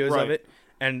like videos Right. of it,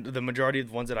 and the majority of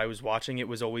the ones that I was watching, it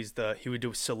was always he would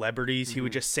do celebrities. He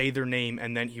would just say their name,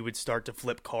 and then he would start to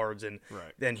flip cards, and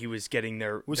Right. then he was getting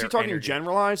their. Was their he talking energy.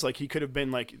 generalized? Like, he could have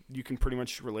been like, you can pretty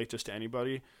much relate this to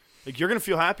anybody. Like, you're gonna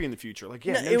feel happy in the future. Like,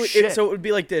 yeah, no shit. So it would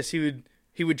be like this.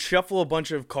 He would shuffle a bunch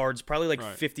of cards, probably like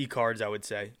Right. 50 cards, I would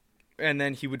say. And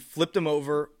then he would flip them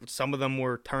over. Some of them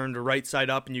were turned right side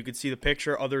up, and you could see the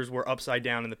picture. Others were upside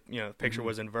down, and the picture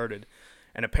was inverted.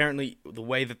 And apparently, the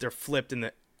way that they're flipped and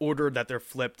the order that they're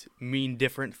flipped mean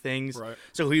different things. Right.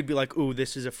 So he'd be like, "Ooh,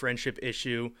 this is a friendship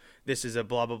issue. This is a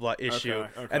blah blah blah issue."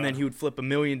 Okay. And then he would flip a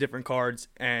million different cards.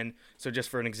 And so, just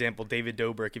for an example, David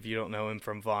Dobrik, if you don't know him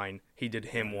from Vine, he did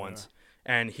him once,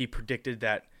 and he predicted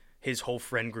that his whole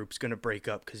friend group's going to break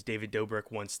up because David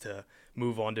Dobrik wants to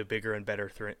move on to bigger and better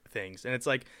things. And it's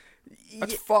like,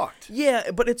 That's fucked.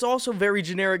 yeah, but it's also very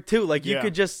generic too. Like you Yeah.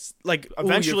 could just like ooh,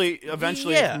 Eventually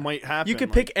it might happen. You could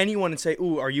like, pick anyone and say,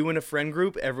 "Ooh, are you in a friend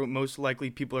group?" Most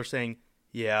likely people are saying,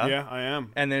 "Yeah." Yeah, I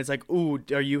am. And then it's like, "Ooh,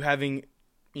 are you having,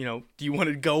 do you want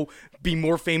to go be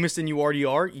more famous than you already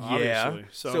are?" Yeah. Obviously.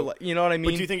 So like, you know what I mean?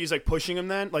 But do you think he's like pushing him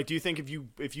then? Like, do you think if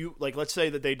you like, let's say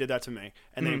that they did that to me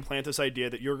and Mm-hmm. they implant this idea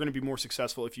that you're going to be more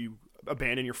successful if you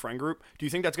abandon your friend group? Do you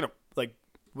think that's going to like,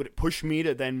 would it push me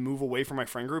to then move away from my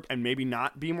friend group and maybe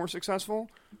not be more successful?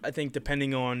 I think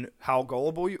depending on How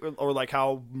gullible you, or like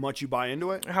how much you buy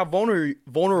into it? how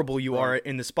vulnerable you are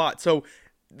in the spot. So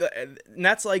and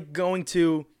that's like going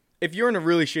to if you're in a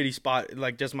really shitty spot,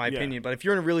 like just my Yeah. opinion, but if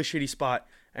you're in a really shitty spot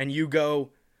and you go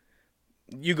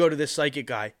to this psychic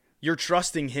guy, you're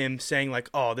trusting him, saying like,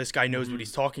 "Oh, this guy knows what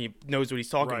he's talking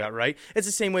Right. about," right? It's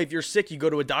the same way if you're sick, you go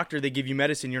to a doctor, they give you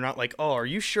medicine, you're not like, "Oh, are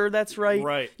you sure that's right?"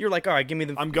 Right. You're like, "All right, give me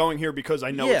the." I'm going here because I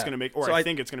know Yeah. it's going to make, or So I I-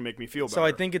 think it's going to make me feel better. So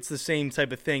I think it's the same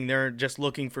type of thing. They're just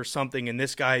looking for something, and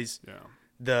this guy's Yeah.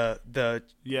 the the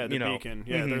you know, beacon.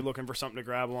 Yeah, they're looking for something to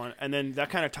grab on, and then that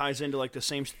kind of ties into like the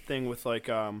same thing with like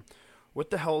what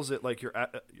the hell is it like your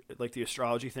like the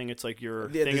astrology thing? It's like your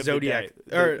thing the of zodiac,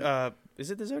 the day. or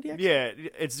is it the zodiac? Yeah,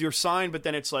 it's your sign, but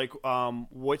then it's like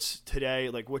what's today?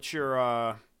 Like what's your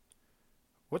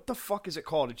what the fuck is it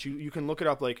called? It's you can look it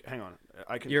up. Like hang on,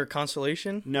 I can. Your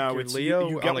constellation? no, Your it's Leo.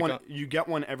 You get like one. You get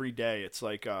one every day. It's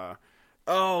like yeah,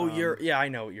 I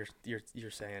know what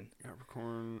you're saying.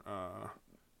 Capricorn.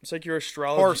 It's like your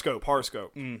astrology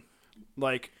Horoscope.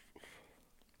 Like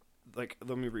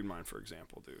let me read mine for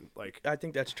example, dude. Like, I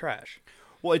think that's trash.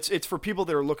 well, it's for people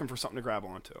that are looking for something to grab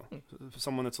onto.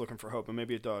 Someone that's looking for hope, and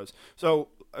maybe it does. So,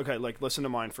 okay, like listen to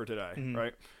mine for today,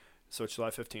 right? So it's July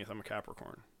 15th. I'm a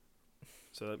Capricorn.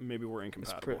 So maybe we're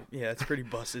incompatible. It's pretty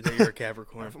busted that you're a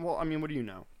Capricorn. Well, I mean, what do you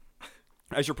know?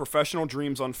 As your professional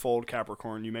dreams unfold,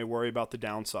 Capricorn, you may worry about the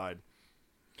downside.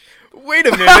 Wait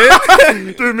a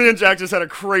minute. Dude, me and Jack just had a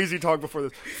crazy talk before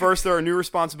this. First, there are new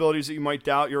responsibilities that you might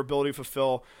doubt your ability to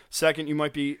fulfill. Second, you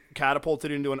might be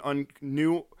catapulted into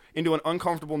an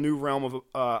uncomfortable new realm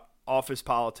of office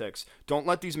politics. Don't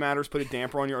let these matters put a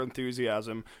damper on your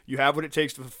enthusiasm. You have what it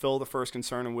takes to fulfill the first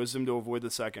concern and wisdom to avoid the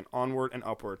second. Onward and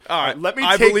upward. All right, let me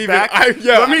I take believe back. it.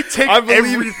 Yeah, let me take I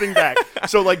believe everything back.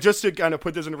 So, like, just to kind of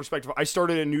put this into perspective, I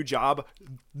started a new job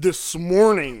this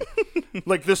morning.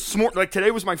 Like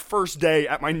today was my first day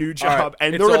at my new job, All right,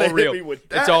 and it's they're all gonna real. hit me with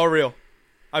that. It's all real.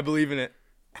 I believe in it.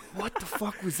 What the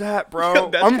fuck was that, bro? Yo,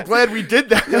 that's I'm kinda- glad we did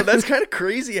that. No, that's kind of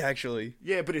crazy, actually.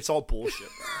 Yeah, but it's all bullshit.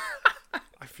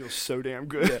 I feel so damn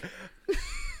good.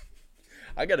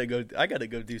 I gotta go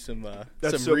do some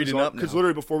That's some reading up now. because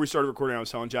literally before we started recording, I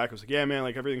was telling Jack, I was like, "Yeah, man,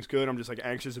 like everything's good. I'm just like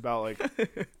anxious about like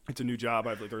it's a new job.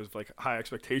 There's like high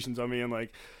expectations on me, and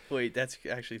like, Wait, that's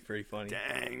actually pretty funny.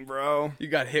 dang, bro, You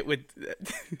got hit with.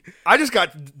 I just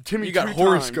got Timmy. You got 2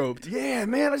 horoscoped. times. Yeah,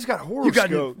 man, I just got You got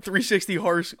horoscoped. 360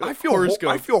 I feel horoscope.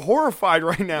 I feel horrified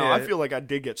right now. Yeah. I feel like I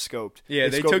did get scoped. Yeah,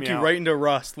 they scoped took me you out. right into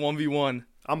Rust 1v1.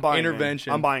 I'm buying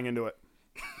intervention. In. I'm buying into it.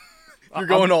 You're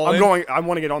going all I'm in. going. I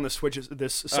want to get on this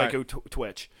psycho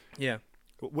Twitch. Yeah.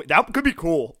 That could be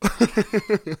cool.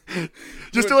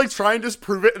 Just to like try and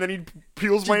disprove it, and then he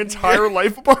peels my entire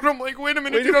life apart. I'm like, wait a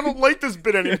minute, dude, I don't like this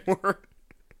bit anymore.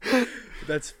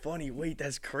 That's funny. Wait,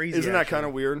 that's crazy. Isn't that actually. kind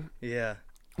of weird? Yeah.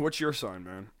 What's your sign,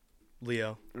 man?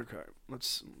 Leo. Okay,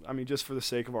 I mean, just for the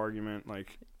sake of argument,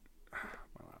 like,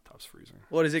 my laptop's freezing.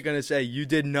 What is it going to say? You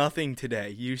did nothing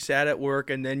today. You sat at work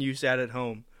and then you sat at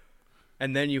home.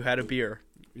 And then you had a beer.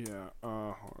 Yeah.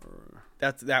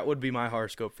 That would be my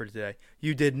horoscope for today.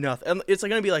 You did nothing. And it's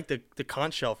going to be like the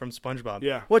conch shell from SpongeBob.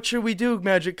 Yeah. What should we do,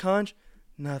 Magic Conch?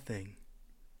 Nothing.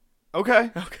 Okay.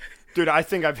 Okay. Dude, I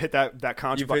think I've hit that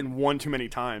conch You've button one too many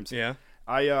times. Yeah.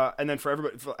 And then for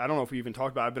everybody, I don't know if we even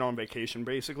talked about it, I've been on vacation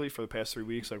basically for the past 3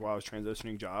 weeks, like while I was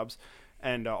transitioning jobs.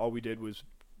 And all we did was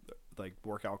like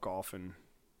work out, golf, and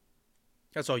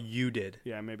That's all you did.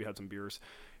 yeah, maybe had some beers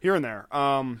here and there.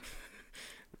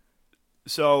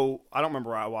 So I don't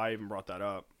remember why I even brought that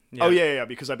up. Yeah. Oh yeah,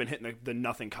 because I've been hitting the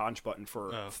nothing conch button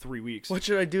for 3 weeks. What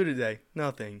should I do today?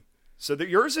 Nothing. So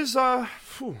yours is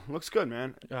looks good,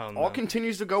 man. Oh, no. All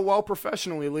continues to go well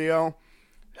professionally, Leo.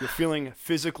 You're feeling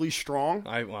physically strong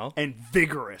and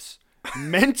vigorous.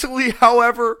 Mentally,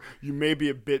 however, you may be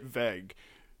a bit vague.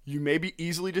 You may be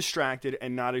easily distracted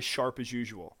and not as sharp as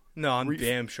usual. No, I'm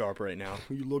damn sharp right now.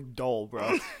 You look dull,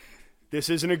 bro. This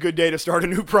isn't a good day to start a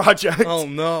new project. Oh,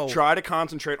 no. Try to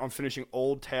concentrate on finishing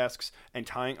old tasks and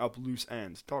tying up loose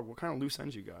ends. Dog, what kind of loose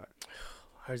ends you got?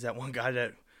 There's that one guy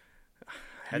that I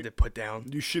had to put down.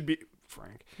 You should be,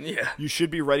 Frank. Yeah. You should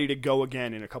be ready to go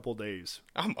again in a couple days.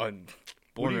 I'm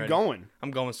Where are you ready. going?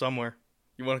 I'm going somewhere.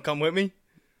 You want to come with me?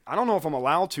 I don't know if I'm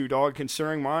allowed to, dog,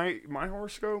 considering my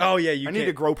horoscope. Oh, yeah, I need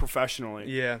to grow professionally.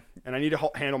 Yeah. And I need to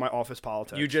handle my office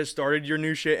politics. You just started your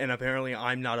new shit, and apparently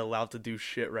I'm not allowed to do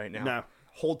shit right now. No.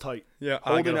 Hold tight. Yeah,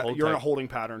 You're in a holding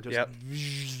pattern. Just Yep.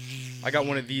 I got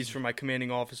one of these from my commanding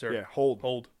officer. Yeah, hold.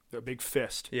 Hold. A big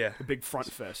fist. Yeah. A big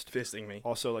front fist. Fisting me.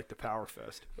 Also like the power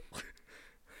fist.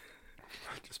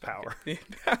 Just power.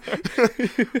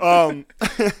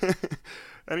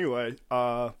 Anyway,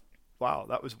 wow,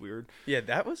 that was weird. Yeah,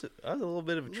 that was a little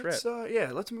bit of a trip.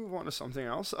 Let's move on to something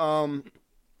else.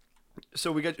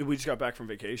 So we just got back from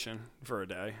vacation for a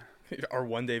day. Our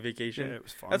 1-day vacation. Yeah, it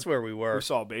was fun. That's where we were. We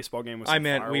saw a baseball game with I some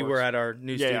meant we were fireworks. at our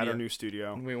new studio. at our new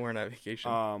studio. We weren't at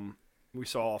vacation. We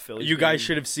saw a Phillies You guys game.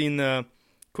 should have seen the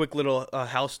quick little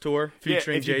house tour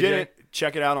featuring if you JJ. didn't,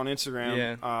 check it out on Instagram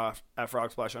Yeah. At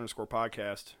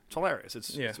 @FrogSplash_podcast. It's hilarious.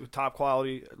 It's top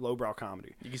quality, lowbrow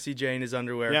comedy. You can see Jay in his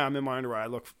underwear. Yeah, I'm in my underwear. I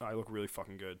look really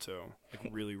fucking good too.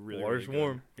 Like really, really. Water's really good.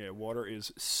 warm. Yeah, water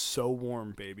is so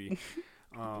warm, baby.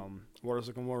 Water's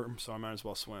looking warm, so I might as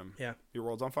well swim. Yeah. Your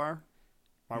world's on fire.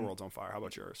 My world's on fire. How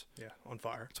about yours? Yeah, on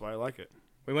fire. That's why I like it.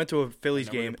 We went to a Phillies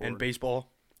I never game get and bored. baseball.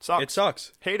 Sucks. It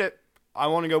sucks. Hate it. I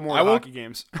want to go more I to won't- hockey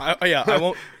games. I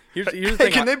won't. Here's the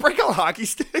thing. Can they break out hockey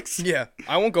sticks? Yeah,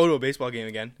 I won't go to a baseball game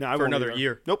again No, I for won't another either.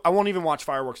 year. Nope, I won't even watch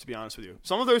fireworks, to be honest with you.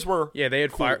 Some of those were Yeah, they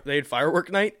had cool. They had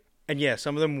firework night, and yeah,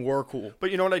 some of them were cool.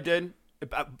 But you know what I did?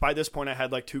 By this point, I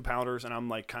had like 2 pounders, and I'm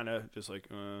like kind of just like,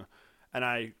 and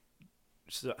I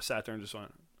sat there and just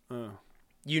went,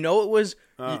 You know it was.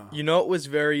 You know it was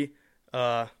very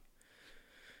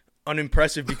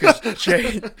unimpressive because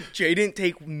Jay didn't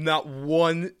take not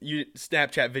one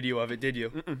Snapchat video of it, did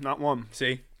you? not one.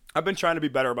 See? I've been trying to be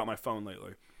better about my phone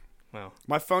lately. Wow.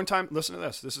 My phone time, listen to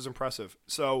this. This is impressive.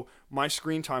 So my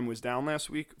screen time was down last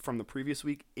week from the previous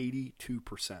week,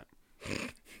 82%.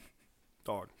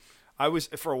 Dog. I was,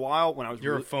 for a while, when I was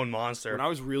You're really, a phone monster. when I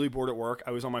was really bored at work,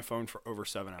 I was on my phone for over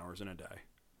 7 hours in a day.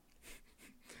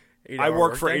 8-hour I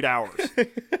work for workday? 8 hours.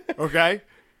 Okay?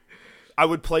 I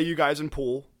would play you guys in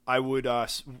pool. I would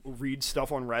read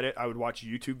stuff on Reddit. I would watch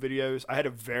YouTube videos. I had a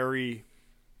very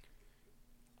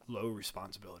low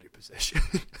responsibility position.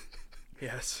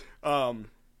 Yes. I would,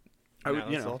 Now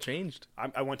it's all changed.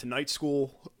 I went to night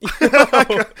school.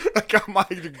 I got my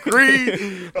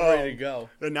degree. Ready to go.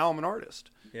 And now I'm an artist.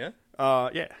 Yeah.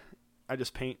 Yeah. I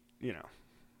just paint,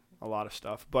 a lot of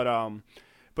stuff. But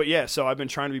yeah, so I've been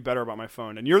trying to be better about my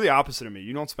phone. And you're the opposite of me.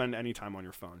 You don't spend any time on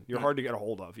your phone. You're hard to get a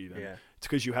hold of even. Yeah. It's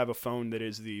because you have a phone that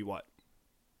is the what?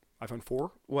 iPhone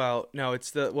 4? Well, no,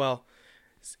 it's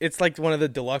like one of the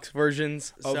deluxe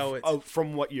versions. So it's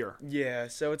From what year? yeah.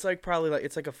 So it's like probably like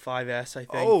it's like a 5S, I think.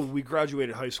 Oh, we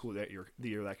graduated high school that year. The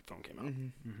year that phone came out.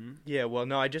 Yeah. Well,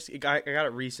 no, I got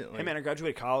it recently. Hey man, I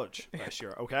graduated college last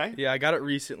year. Okay. Yeah, I got it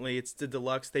recently. It's the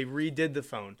deluxe. They redid the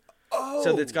phone. Oh.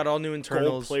 So it's got all new internals.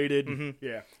 Gold plated. Mhm.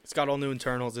 Yeah. It's got all new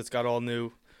internals. It's got all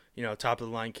new, top of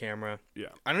the line camera. Yeah.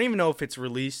 I don't even know if it's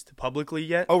released publicly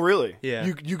yet. Oh really? Yeah.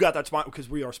 You got that spot because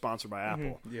we are sponsored by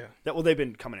Apple. Yeah. They've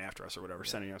been coming after us or whatever,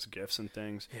 sending us gifts and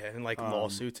things. Yeah, and like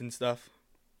lawsuits and stuff.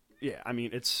 Yeah, I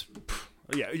mean it's.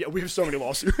 Yeah, we have so many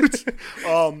lawsuits.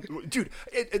 Dude,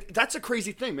 that's a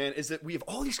crazy thing, man, is that we have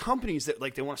all these companies that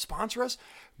like they want to sponsor us,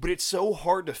 but it's so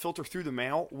hard to filter through the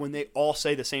mail when they all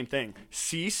say the same thing.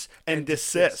 Cease and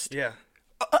desist. Yeah.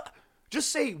 Just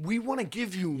say we want to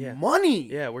give you Yeah. money.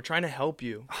 Yeah, we're trying to help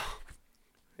you.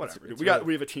 Whatever. It's we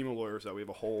have a team of lawyers though. We have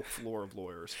a whole floor of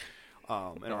lawyers.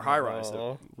 In our high rise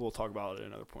that we'll talk about it at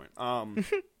another point.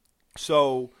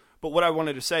 But what I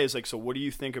wanted to say is like, so what do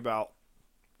you think about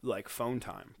like phone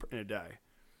time in a day?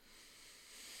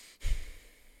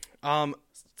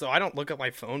 So I don't look at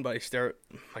my phone, but I stare at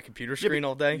my computer screen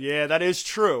all day. Yeah, that is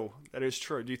true. That is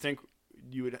true. Do you think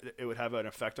it would have an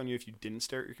effect on you if you didn't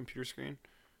stare at your computer screen?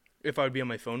 If I would be on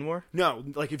my phone more? No,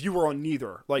 like if you were on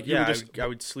neither, like you Yeah, would just I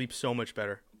would sleep so much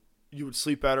better. you would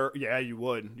sleep better. Yeah, you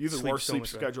would. You have the Sleep worst so sleep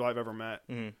much better. schedule I've ever met.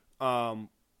 Mhm.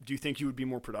 Do you think you would be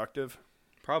more productive?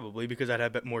 Probably because I'd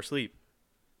have more sleep.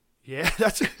 Yeah,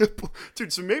 that's a good point.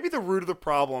 Dude, so maybe the root of the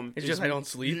problem It's is just I don't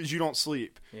sleep. You don't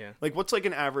sleep. Yeah. Like, what's like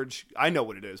an average? I know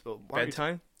what it is, but why don't you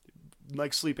Bedtime?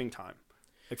 like sleeping time,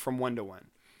 like from when to when?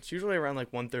 It's usually around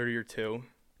like 1:30 or 2.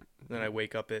 Then I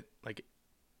wake up at like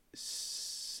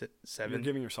 7. You're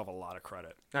giving yourself a lot of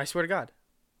credit. I swear to God.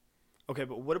 Okay,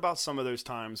 but what about some of those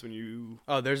times when you?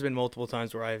 Oh, there's been multiple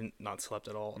times where I have not slept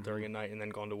at all during a night and then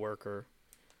gone to work or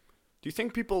Do you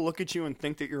think people look at you and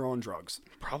think that you're on drugs?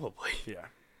 probably. Yeah,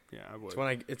 I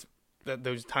would. It's when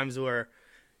those times where,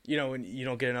 when you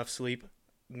don't get enough sleep,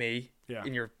 Yeah.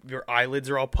 and your eyelids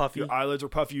are all puffy. Your eyelids are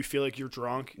puffy. You feel like you're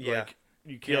drunk. Yeah. Like,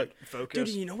 you can't focus.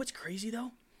 Dude, you know what's crazy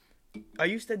though? I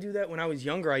used to do that when I was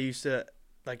younger. I used to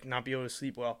like not be able to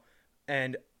sleep well,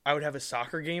 and I would have a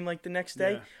soccer game like the next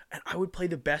day, Yeah. and I would play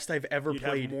the best I've ever You'd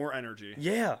played. have more energy.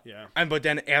 Yeah. Yeah. But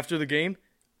then after the game,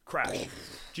 Crash.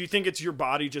 Do you think it's your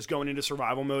body just going into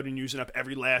survival mode and using up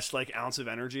every last like ounce of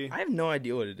energy? I have no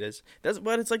idea what it is.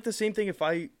 But it's like the same thing. If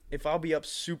I'll be up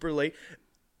super late,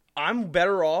 I'm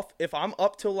better off if I'm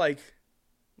up till like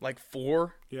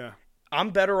 4. Yeah.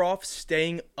 I'm better off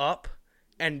staying up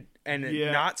and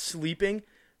Yeah. not sleeping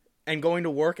and going to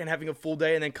work and having a full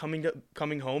day and then coming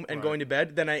home and Right. going to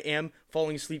bed than I am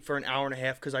falling asleep for an hour and a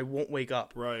half because I won't wake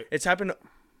up. Right. It's happened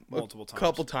multiple times.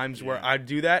 Couple times where Yeah. I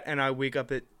do that and I wake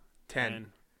up at 10. And, And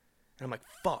I'm like,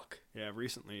 fuck. yeah,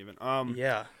 recently even.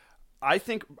 Yeah. I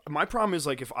think my problem is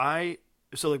like my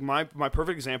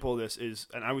perfect example of this is,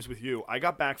 and I was with you. I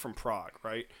got back from Prague,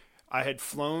 right?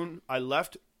 I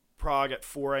left Prague at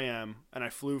 4 a.m. and I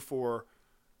flew for,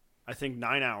 I think,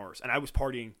 9 hours, and I was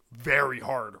partying very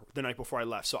hard the night before I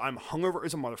left. So I'm hungover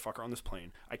as a motherfucker on this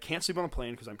plane. I can't sleep on the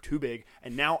plane because I'm too big,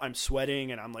 and now I'm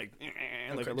sweating and I'm like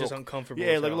a Just little uncomfortable Yeah,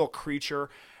 as like a hell. little creature.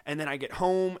 And then I get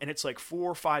home and it's like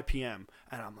 4 or 5 p.m.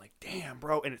 and I'm like, damn,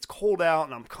 bro. And it's cold out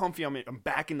and I'm comfy. I'm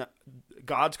back in the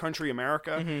God's country,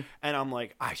 America, and I'm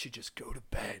like, I should just go to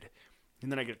bed.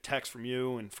 And then I get a text from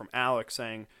you and from Alex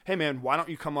saying, hey man, why don't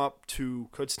you come up to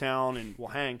Kutztown and we'll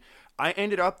hang. I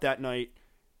ended up that night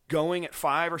going at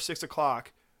 5 or 6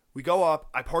 o'clock. We go up,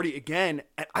 I party again,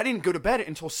 and I didn't go to bed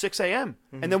until 6 a.m.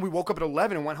 And then we woke up at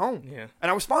 11 and went home. Yeah. And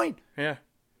I was fine. Yeah.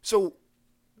 So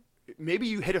maybe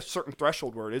you hit a certain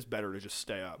threshold where it is better to just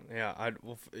stay up. Yeah.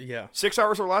 Yeah. 6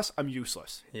 hours or less, I'm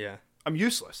useless. Yeah. I'm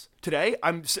useless. Today,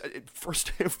 I'm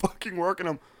first day of fucking work, and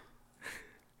I'm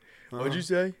What'd you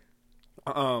say?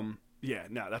 yeah,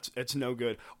 no, it's no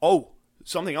good. Oh,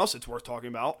 something else that's worth talking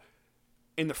about.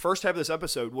 In the first half of this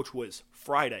episode, which was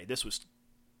Friday, this was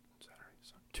Saturday,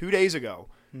 2 days ago,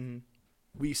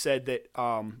 we said that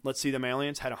Let's See Them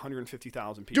Aliens had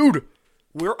 150,000 people. Dude.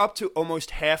 We're up to almost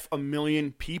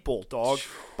 500,000 people, dog.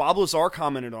 Bob Lazar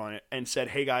commented on it and said,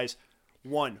 hey guys,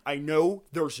 I know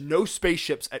there's no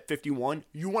spaceships at 51.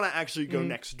 You want to actually go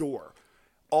next door.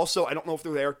 Also, I don't know if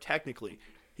they're there technically.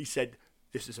 He said,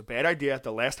 this is a bad idea.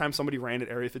 The last time somebody ran at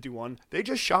Area 51, they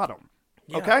just shot them.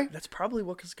 Yeah, Okay? That's probably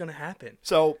what's going to happen.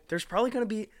 So, There's probably going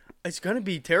to be, it's going to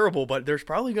be terrible, but there's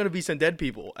probably going to be some dead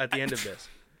people at the end of this.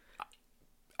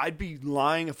 I'd be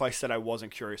lying if I said I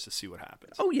wasn't curious to see what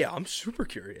happens. Oh yeah, I'm super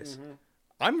curious.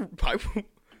 I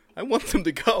want them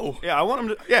to go. Yeah, I want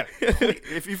them to. Yeah.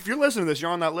 if you're listening to this, you're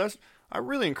on that list, I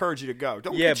really encourage you to go.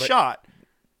 Don't get but- shot.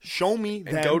 Show me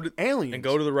And them go to aliens. and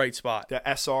go to the right spot. the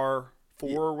SR4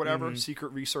 or whatever,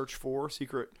 Secret Research 4,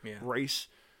 Secret Yeah. Race,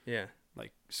 Yeah,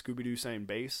 like Scooby-Doo saying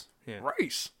base. Yeah.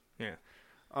 Race. yeah.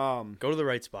 Go to the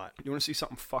right spot. You want to see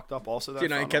something fucked up also? That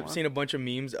Dude, I found kept online? seeing a bunch of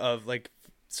memes of like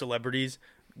celebrities,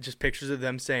 just pictures of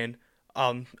them saying,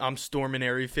 I'm storming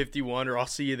Area 51, or I'll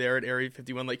see you there at Area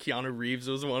 51. Like Keanu Reeves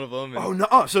was one of them. And Oh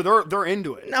no! So they're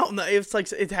into it, no, it's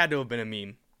like it had to have been a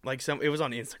meme. Like it was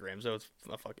on Instagram, so it's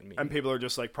a fucking meme. and people are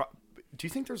just like. Do you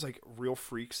think there's like real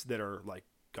freaks that are like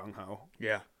gung ho?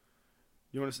 Yeah.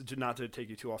 You want to not to take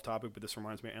you too off topic, but this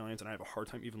reminds me of aliens, and I have a hard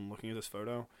time even looking at this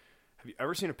photo. Have you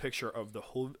ever seen a picture of the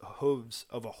hooves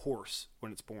of a horse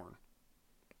when it's born?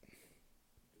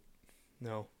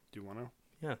 No. Do you want to?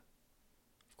 Yeah.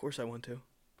 Of course I want to.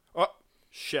 Oh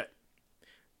shit!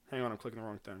 Hang on, I'm clicking the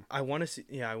wrong thing. I want to see.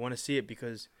 Yeah, I want to see it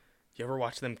because you ever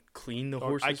watch them clean the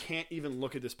horses? I can't even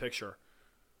look at this picture.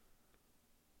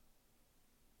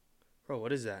 Bro,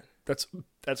 what is that?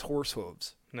 That's horse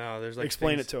hooves. No, there's like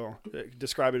Explain things- it to him.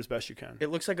 Describe it as best you can. It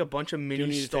looks like a bunch of you mini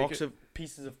need to take stalks it? of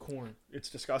pieces of corn. It's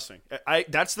disgusting.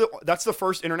 That's the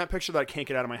first internet picture that I can't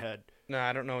get out of my head. No,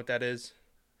 I don't know what that is.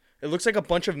 It looks like a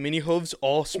bunch of mini hooves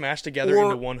all smashed together Or-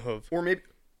 into one hoof. Or maybe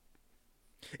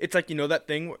It's like, you know that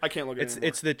thing? I can't look at it anymore.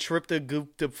 It's the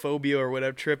tryptophobia or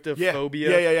whatever,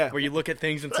 tryptophobia. Yeah. Where you look at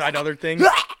things inside other things.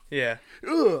 Yeah.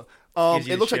 Ugh. Gives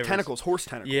you It looks like shivers. tentacles, horse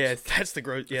tentacles. Yeah, that's the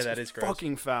gross. Yeah, It's that is gross.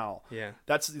 fucking foul. Yeah.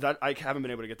 That I haven't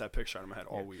been able to get that picture out of my head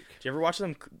all week. Do you ever watch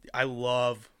them? I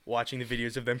love watching the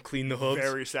videos of them clean the hooves.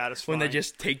 Very satisfying. when they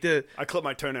just take the. I clip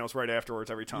my toenails right afterwards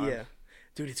every time. Yeah.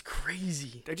 Dude, it's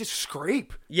crazy. They just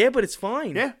scrape. Yeah, but it's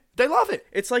fine. Yeah. They love it.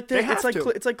 It's like They have to.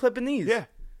 it's like clipping these. Yeah.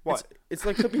 What? It's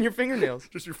like clipping your fingernails.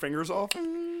 Just your fingers off?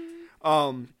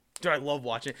 Dude, I love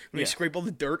watching it. When Yeah. they scrape all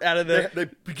the dirt out of the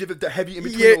They give it the heavy in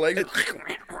between Yeah. the legs.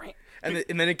 and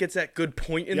then it gets that good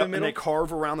point in Yep, the middle. and they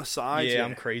carve around the sides. Yeah,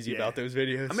 I'm crazy about those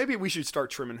videos. Maybe we should start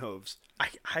trimming hooves.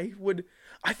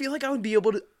 I feel like I would be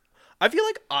able to. I feel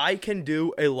like I can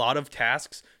do a lot of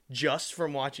tasks just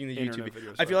from watching the YouTube Internet videos.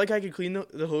 videos, I feel right. like I could clean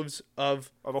the hooves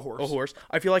of Of a horse.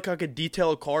 I feel like I could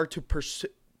detail a car to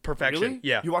perfection. Really?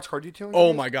 Yeah. You watch car detailing?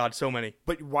 Oh videos? my god, so many.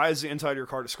 But why is the inside of your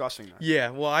car disgusting then? Yeah.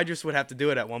 Well, I just would have to do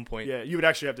it at one point. Yeah, you would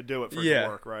actually have to do it for it Yeah. to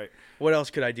work, right? What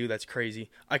else could I do that's crazy?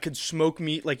 I could smoke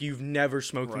meat like you've never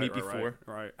smoked meat before.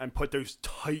 Right. And put those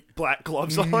tight black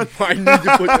gloves on. I need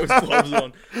to put those gloves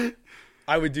on.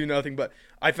 I would do nothing, but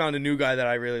I found a new guy that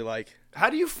I really like. How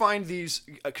do you find these?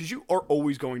 Because you are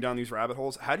always going down these rabbit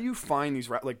holes. How do you find these?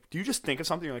 Like, do you just think of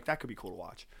something? You're like, that could be cool to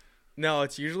watch. No,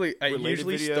 it's usually Related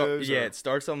videos, or- it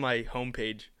starts on my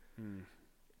homepage.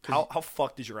 How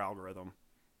fucked is your algorithm?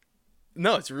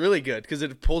 No, it's really good because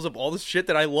it pulls up all the shit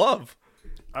that I love.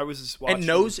 I was watching.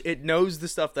 It knows the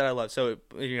stuff that I love. So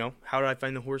how did I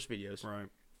find the horse videos? Right.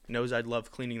 Knows I'd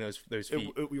love cleaning those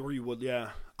feet. Or you would, yeah.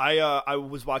 I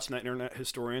was watching that Internet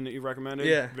Historian that you recommended.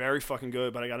 Yeah. Very fucking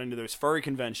good, but I got into those furry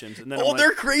conventions. And then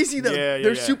They're crazy, though.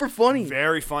 They're super funny.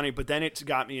 Very funny, but then it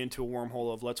got me into a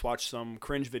wormhole of let's watch some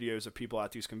cringe videos of people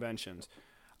at these conventions.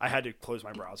 I had to close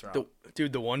my browser out.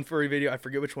 The one furry video, I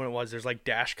forget which one it was. There's like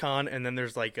DashCon, and then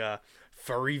there's like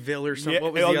Furryville or something.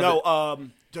 What was the other?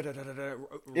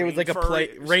 It was like a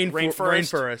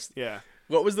rainforest. Yeah.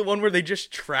 What was the one where they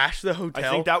just trashed the hotel? I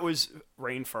think that was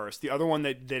Rainforest. The other one,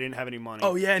 they didn't have any money.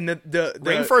 Oh yeah, and the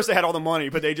Rainforest, they had all the money,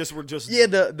 but they just were just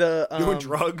doing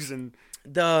drugs and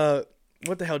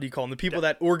what the hell do you call them? The people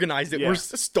that organized it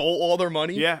stole all their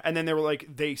money. Yeah, and then they were like,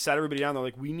 they sat everybody down. They're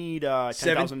like, we need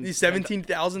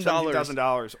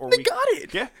 $17,000, or they got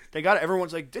it. Yeah, they got it.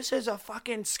 Everyone's like, this is a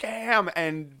fucking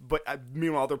scam, but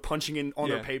meanwhile they're punching in on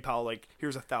their PayPal like,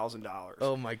 here's $1,000.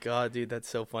 Oh my god, dude, that's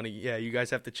so funny. Yeah, you guys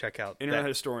have to check out Internet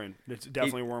Historian. It's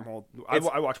definitely a wormhole.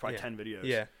 I watched probably 10 videos.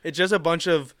 Yeah, it's just a bunch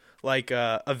of like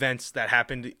events that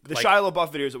happened. The Shia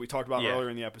LaBeouf videos that we talked about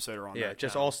earlier in the episode are on. Yeah,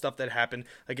 just all stuff that happened.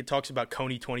 Like it talks about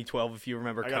Coney 2012, if you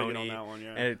remember Coney, get on that one,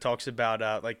 and it talks about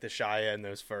like the Shia and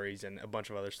those furries and a bunch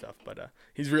of other stuff. But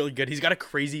he's really good. He's got a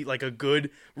crazy, like a good,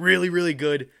 really, really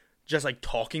good, just like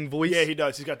talking voice. Yeah, he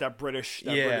does. He's got that British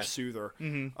soother.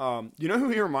 Mm-hmm. You know who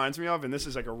he reminds me of, and this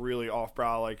is like a really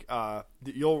off-brow, like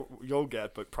you'll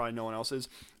get, but probably no one else is.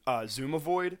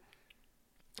 Zoomovoid.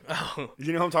 Oh,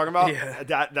 you know what I'm talking about? Yeah.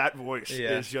 That voice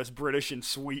is just British and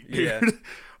sweet, dude. Yeah.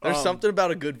 There's something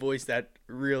about a good voice that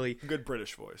really good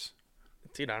British voice.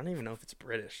 Dude, I don't even know if it's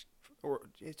British. Or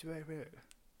it's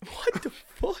what the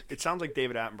fuck? It sounds like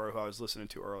David Attenborough, who I was listening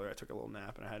to earlier. I took a little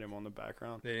nap and I had him on the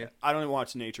background. Yeah. I don't even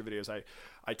watch nature videos.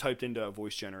 I typed into a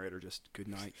voice generator just "Good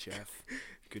night, Jeff."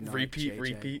 Good night,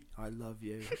 repeat. I love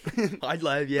you. I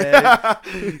love you.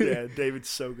 Yeah, David's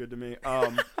so good to me.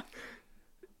 I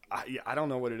don't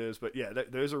know what it is, but yeah,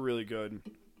 those are really good.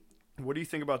 What do you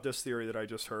think about this theory that I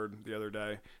just heard the other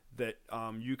day? That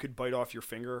you could bite off your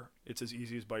finger. It's as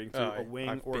easy as biting through a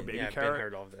wing or a baby carrot,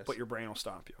 heard all this. But your brain will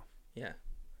stop you. Yeah.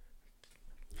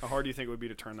 How hard do you think it would be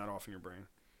to turn that off in your brain?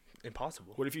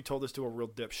 Impossible. What if you told this to a real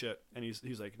dipshit and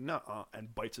he's like, no,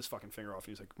 and bites his fucking finger off?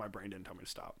 And he's like, my brain didn't tell me to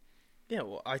stop. Yeah,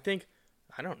 well, I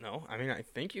don't know. I mean, I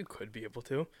think you could be able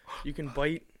to. You can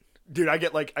bite. Dude, I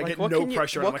get no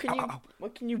pressure. What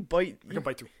can you bite? I can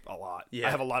bite through a lot. Yeah. I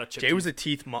have a lot of chipped Jay teeth. was a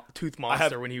tooth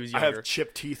monster when he was younger. I have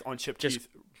chipped teeth on chipped teeth.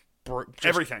 Just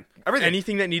everything.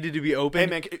 Anything that needed to be open. Hey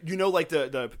man, you know, like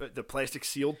the plastic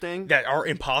sealed thing that are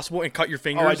impossible and cut your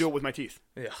fingers. Oh, I do it with my teeth.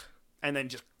 Yeah. And then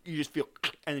you just feel,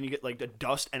 and then you get like the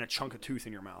dust and a chunk of tooth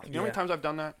in your mouth. You know how many times I've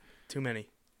done that? Too many.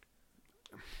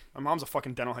 My mom's a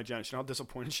fucking dental hygienist. You know how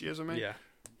disappointed she is in me? Yeah.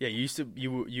 Yeah,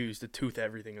 you used to tooth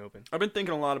everything open. I've been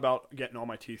thinking a lot about getting all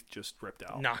my teeth just ripped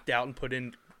out. Knocked out and put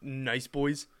in nice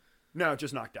boys? No,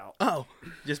 just knocked out. Oh,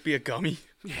 just be a gummy?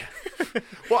 Yeah.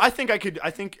 Well, I think,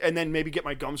 and then maybe get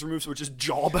my gums removed so it's just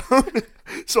jawbone.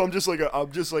 So I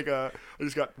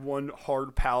just got one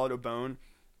hard palate of bone.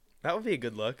 That would be a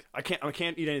good look. I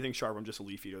can't eat anything sharp. I'm just a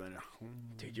leaf eater then.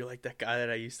 Dude, you're like that guy that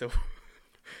I used to...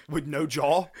 With no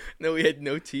jaw? No, he had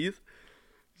no teeth.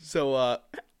 So,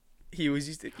 he was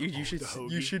used to... You should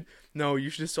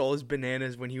have saw his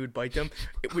bananas when he would bite them.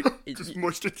 It would... just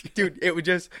mushed it. Dude, it would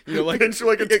just... like... Pinch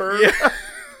like a turd? Yeah.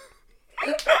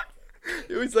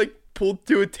 It was like pulled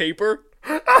to a taper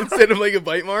instead of like a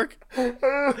bite mark.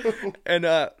 And,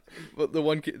 the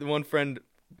one friend,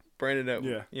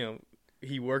 Brandon,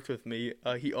 he worked with me.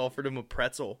 He offered him a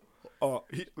pretzel. Oh,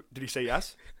 did he say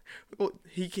yes? Well,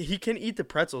 he can eat the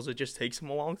pretzels. It just takes him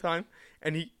a long time.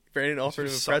 And Brandon offered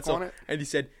him a pretzel, and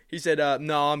he said,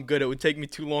 "No, I'm good. It would take me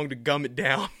too long to gum it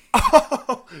down."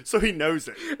 So he knows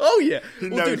it. Oh yeah,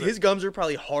 dude, his gums are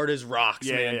probably hard as rocks.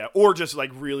 Yeah, yeah, or just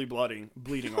like really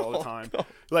bleeding all the time. No.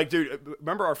 Like, dude,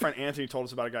 remember our friend Anthony told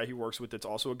us about a guy he works with that's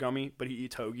also a gummy, but he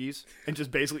eats hoagies and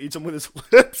just basically eats them with his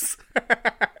lips.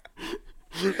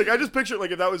 Like, I just picture,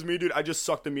 like, if that was me, dude, I just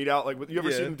suck the meat out. Like, you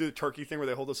ever seen them do the turkey thing where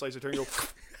they hold a slice of turkey and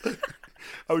go...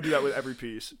 I would do that with every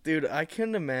piece. Dude, I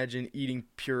couldn't imagine eating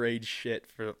pureed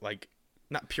shit for, like...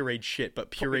 Not pureed shit,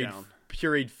 but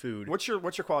pureed food. What's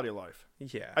your quality of life?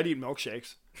 Yeah. I'd eat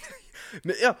milkshakes.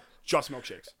 Yeah. Just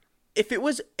milkshakes. If it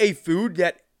was a food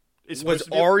that was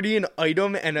already an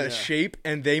item and a shape,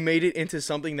 and they made it into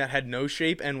something that had no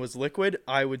shape and was liquid,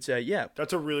 I would say, yeah.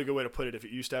 That's a really good way to put it. If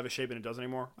it used to have a shape and it doesn't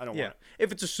anymore, I don't want it.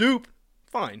 If it's a soup,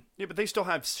 fine. Yeah, but they still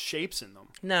have shapes in them.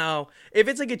 No. If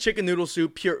it's like a chicken noodle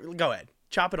soup, go ahead.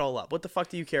 Chop it all up. What the fuck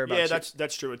do you care about? Yeah,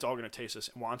 that's true. It's all going to taste this.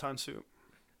 Wonton soup.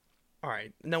 all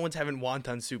right, no one's having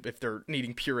wonton soup if they're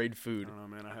eating pureed food. I don't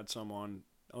know, man. I had some on.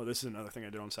 Oh, this is another thing I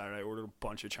did on Saturday. I ordered a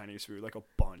bunch of Chinese food, like a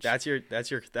bunch. That's your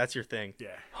thing. Yeah.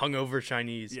 Hungover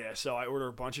Chinese. Yeah, so I order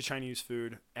a bunch of Chinese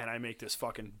food, and I make this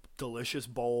fucking delicious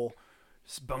bowl.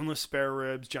 Boneless spare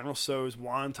ribs, General Tso's,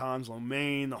 wontons, lo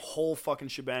mein, the whole fucking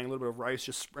shebang, a little bit of rice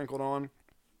just sprinkled on,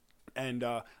 and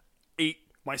ate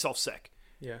myself sick.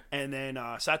 Yeah. And then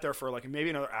sat there for like maybe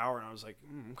another hour, and I was like,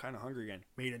 I'm kind of hungry again.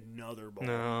 Made another bowl.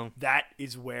 No. That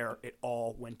is where it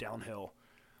all went downhill.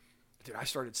 Dude, I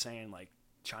started saying like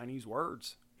Chinese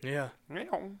words. Yeah. You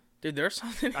know, Dude, there's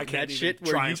something I in can't that even shit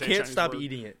try where and you say can't Chinese stop word.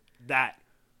 eating it.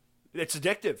 It's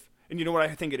addictive. And you know what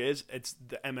I think it is? It's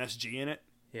the MSG in it.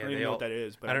 Yeah, I don't even know what that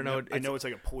is, but I don't know. I know it's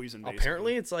like a poison.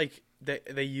 Apparently, it's like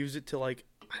they use it to like.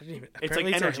 I didn't even. It's like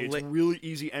energy. It's really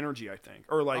easy energy, I think.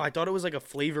 Or like, I thought it was like a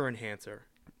flavor enhancer.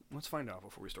 let's find out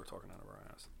before we start talking out of our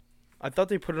ass. I thought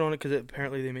they put it on it because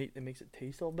apparently it makes it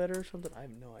taste all better or something. I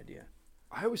have no idea.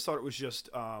 I always thought it was just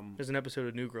There's an episode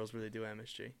of New Girls where they do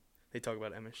MSG. They talk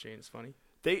about MSG and it's funny.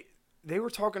 they were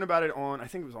talking about it on, I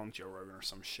think it was on Joe Rogan or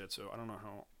some shit. So I don't know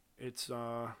how. It's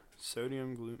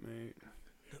sodium glutamate.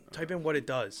 Type in what it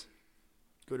does.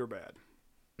 Good or bad?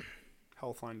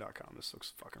 Healthline.com. This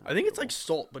looks fucking. I think it's reputable. like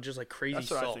salt, but just like crazy That's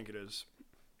salt. what I think it is.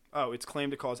 Oh, it's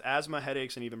claimed to cause asthma,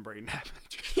 headaches, and even brain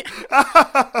damage.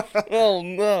 Oh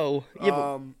no! Yeah,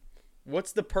 but Um,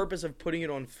 what's the purpose of putting it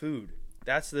on food?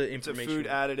 That's the it's a information. food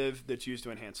additive that's used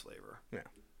to enhance flavor. Yeah.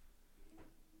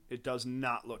 It does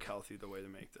not look healthy the way they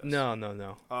make this. No.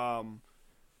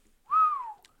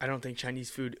 I don't think Chinese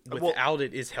food without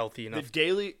it is healthy The enough.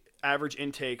 daily average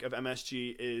intake of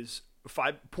MSG is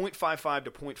 0.55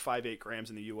 to 0.58 grams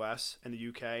in the U.S. and the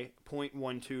U.K.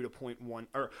 0.12 to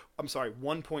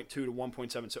 1.2 to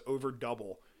 1.7. So over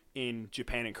double in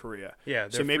Japan and Korea. Yeah,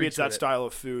 So they're maybe freaks it's that with it. style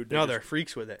of food. No, they're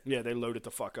freaks with it. Yeah, they load it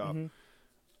the fuck up.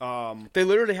 They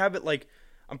literally have it like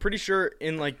I'm pretty sure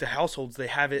in like the households they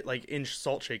have it like in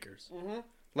salt shakers,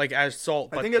 like as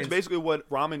salt. But I think that's basically what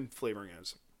ramen flavoring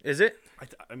is. Is it?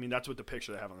 I mean, that's what the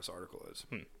picture they have on this article is.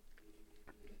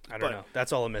 I don't But- know.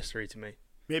 That's all a mystery to me.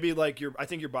 Maybe like I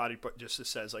think your body just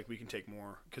says like we can take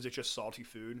more because it's just salty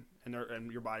food,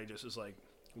 and your body just is like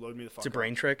load me the fuck. It's a up.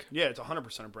 brain trick. Yeah, it's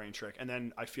 100% a brain trick, and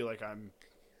then I feel like I'm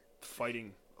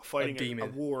fighting a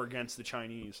demon. war against the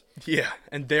Chinese. Yeah,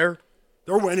 and they're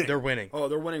winning. They're winning. Oh,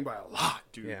 they're winning by a lot,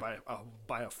 dude. Yeah.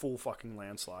 By a full fucking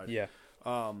landslide. Yeah.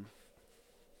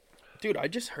 Dude, I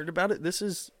just heard about it. This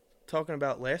is talking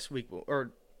about last week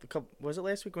or was it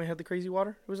last week when we had the crazy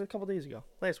water? It was a couple days ago.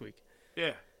 Last week.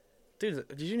 Yeah. Dude,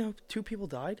 did you know 2 people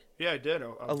died? Yeah, I did.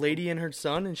 A lady and her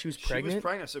son, and she was pregnant. She was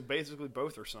pregnant, so basically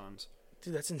both her sons.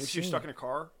 Dude, that's And insane. she was stuck in a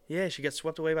car. Yeah, she got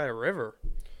swept away by a river.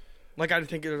 Like I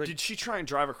think it was like. Did she try and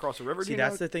drive across the river? See,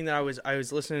 that's the thing that I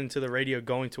was listening to the radio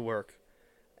going to work,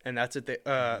 and that's it.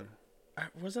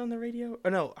 Was it on the radio? Oh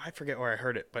no, I forget where I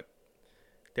heard it, but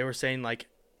they were saying like,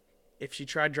 if she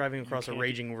tried driving across a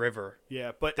raging river.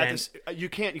 Yeah, but then, you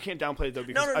can't downplay it though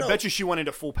because No. I bet you she went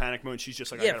into full panic mode. And she's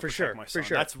just like, I gotta for protect sure, my for son.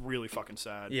 sure. That's really fucking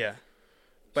sad. Yeah,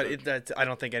 but I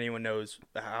don't think anyone knows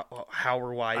how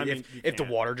or why. I mean, if the can't.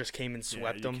 water just came and Yeah,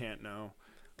 swept you them, can't know.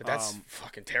 but that's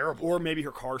fucking terrible. Or maybe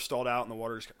her car stalled out and the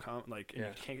water just come like and Yeah.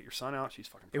 you can't get your son out. She's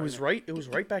fucking. It was pregnant. right. It was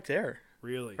right back there,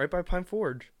 Really. right by Pine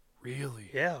Forge.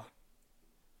 Really. Yeah,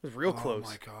 it was real Oh close.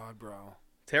 my god, bro!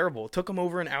 Terrible. It took them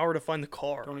over an hour to find the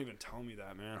car. Don't even tell me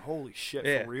that, man. Holy shit,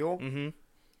 Yeah. for real? Mm-hmm.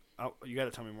 Oh, you got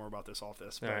to tell me more about this off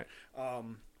this. But, All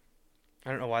right. I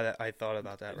don't know why I thought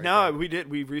about that. Right no, there. we did.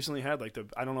 We recently had like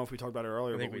I don't know if we talked about it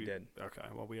earlier. I think but we did. Okay,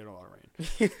 well, we had a lot of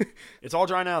rain. It's all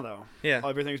dry now, though. Yeah.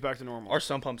 Everything's back to normal. Our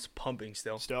sump pump's pumping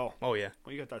still. Still. Oh yeah.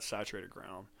 Well, you got that saturated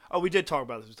ground. Oh, we did talk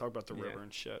about this. We talked about the Yeah. river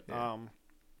and shit. Yeah.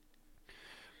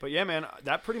 But yeah, man,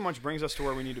 that pretty much brings us to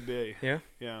where we need to be. Yeah.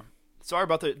 Yeah. Sorry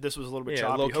about this was a little bit Yeah, a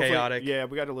choppy. little Hopefully- chaotic. Yeah,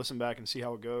 we got to listen back and see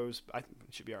how it goes. I think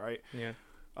it should be all right. Yeah.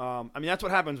 I mean, that's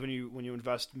what happens when you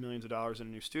invest millions of dollars in a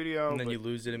new studio. And then but you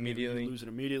lose it immediately. You lose it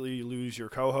immediately. You lose your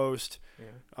co-host.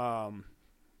 Yeah.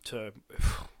 To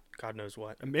God knows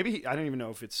what. and maybe I don't even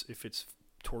know if it's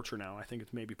torture now. I think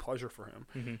it's maybe pleasure for him.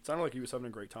 Mm-hmm. It sounded like he was having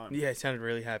a great time. Yeah, he sounded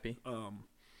really happy.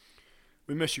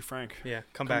 We miss you, Frank. Yeah,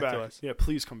 come back to us. Yeah,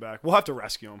 please come back. We'll have to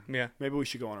rescue him. Yeah. Maybe we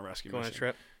should go on a rescue Go on a mission.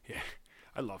 trip. Yeah,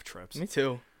 I love trips. Me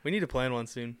too. We need to plan one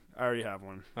soon. I already have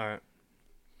one. All right.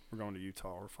 We're going to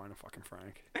Utah. We're finding fucking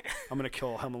Frank. I'm gonna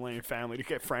kill a Himalayan family to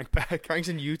get Frank back. Frank's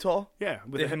in Utah? Yeah,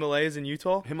 with The a Himalayas in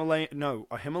Utah?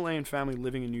 a Himalayan family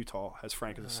living in Utah has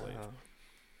Frank as a slave. Oh.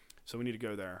 So we need to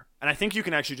go there. And I think you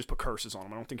can actually just put curses on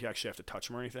them. I don't think you actually have to touch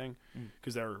them or anything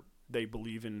because they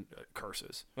believe in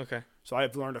curses. Okay. So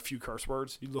I've learned a few curse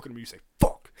words. You look at them and you say,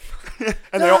 fuck.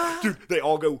 And they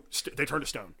all go. They turn to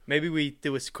stone. Maybe we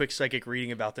do a quick psychic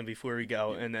reading about them before we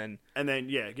go, Yeah. and then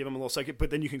give them a little psychic. But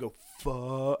then you can go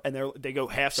fuck, and they go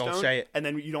half Don't stone. say it. And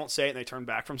then you don't say it, and they turn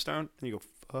back from stone, and you go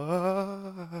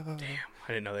fuck. damn, I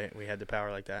didn't know that we had the power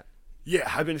like that.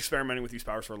 Yeah, I've been experimenting with these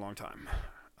powers for a long time.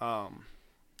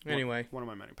 Anyway, one of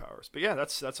my many powers. But yeah,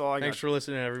 that's all I got. thanks for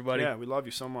listening, everybody. Yeah, we love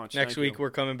you so much. Next Thank week you.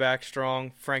 we're coming back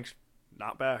strong. Frank's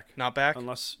Not back. not back.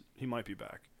 Unless he might be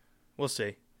back. We'll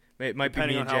see. It might be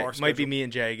Depending me on and how Jay. our Might be schedule- me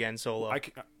and Jay again solo.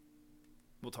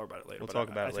 We'll talk about it later. We'll but talk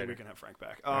about I it think later. we can have Frank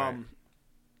back. All right.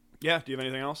 Yeah, do you have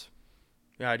anything else?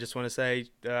 Yeah, I just want to say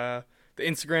the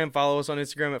Instagram. Follow us on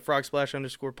Instagram at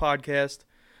FrogSplash_podcast.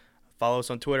 Follow us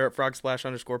on Twitter at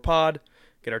FrogSplash_pod.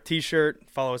 Get our T-shirt.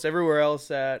 Follow us everywhere else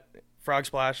at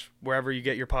FrogSplash, wherever you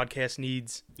get your podcast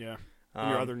needs. Yeah. And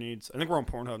your Um, other needs. I think we're on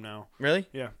Pornhub now. Really?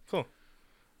 Yeah. Cool.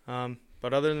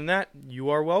 But other than that,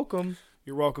 you are welcome.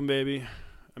 You're welcome, baby.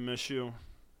 I miss you.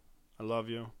 I love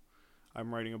you.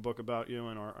 I'm writing a book about you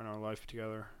and our life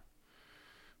together.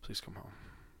 Please come home.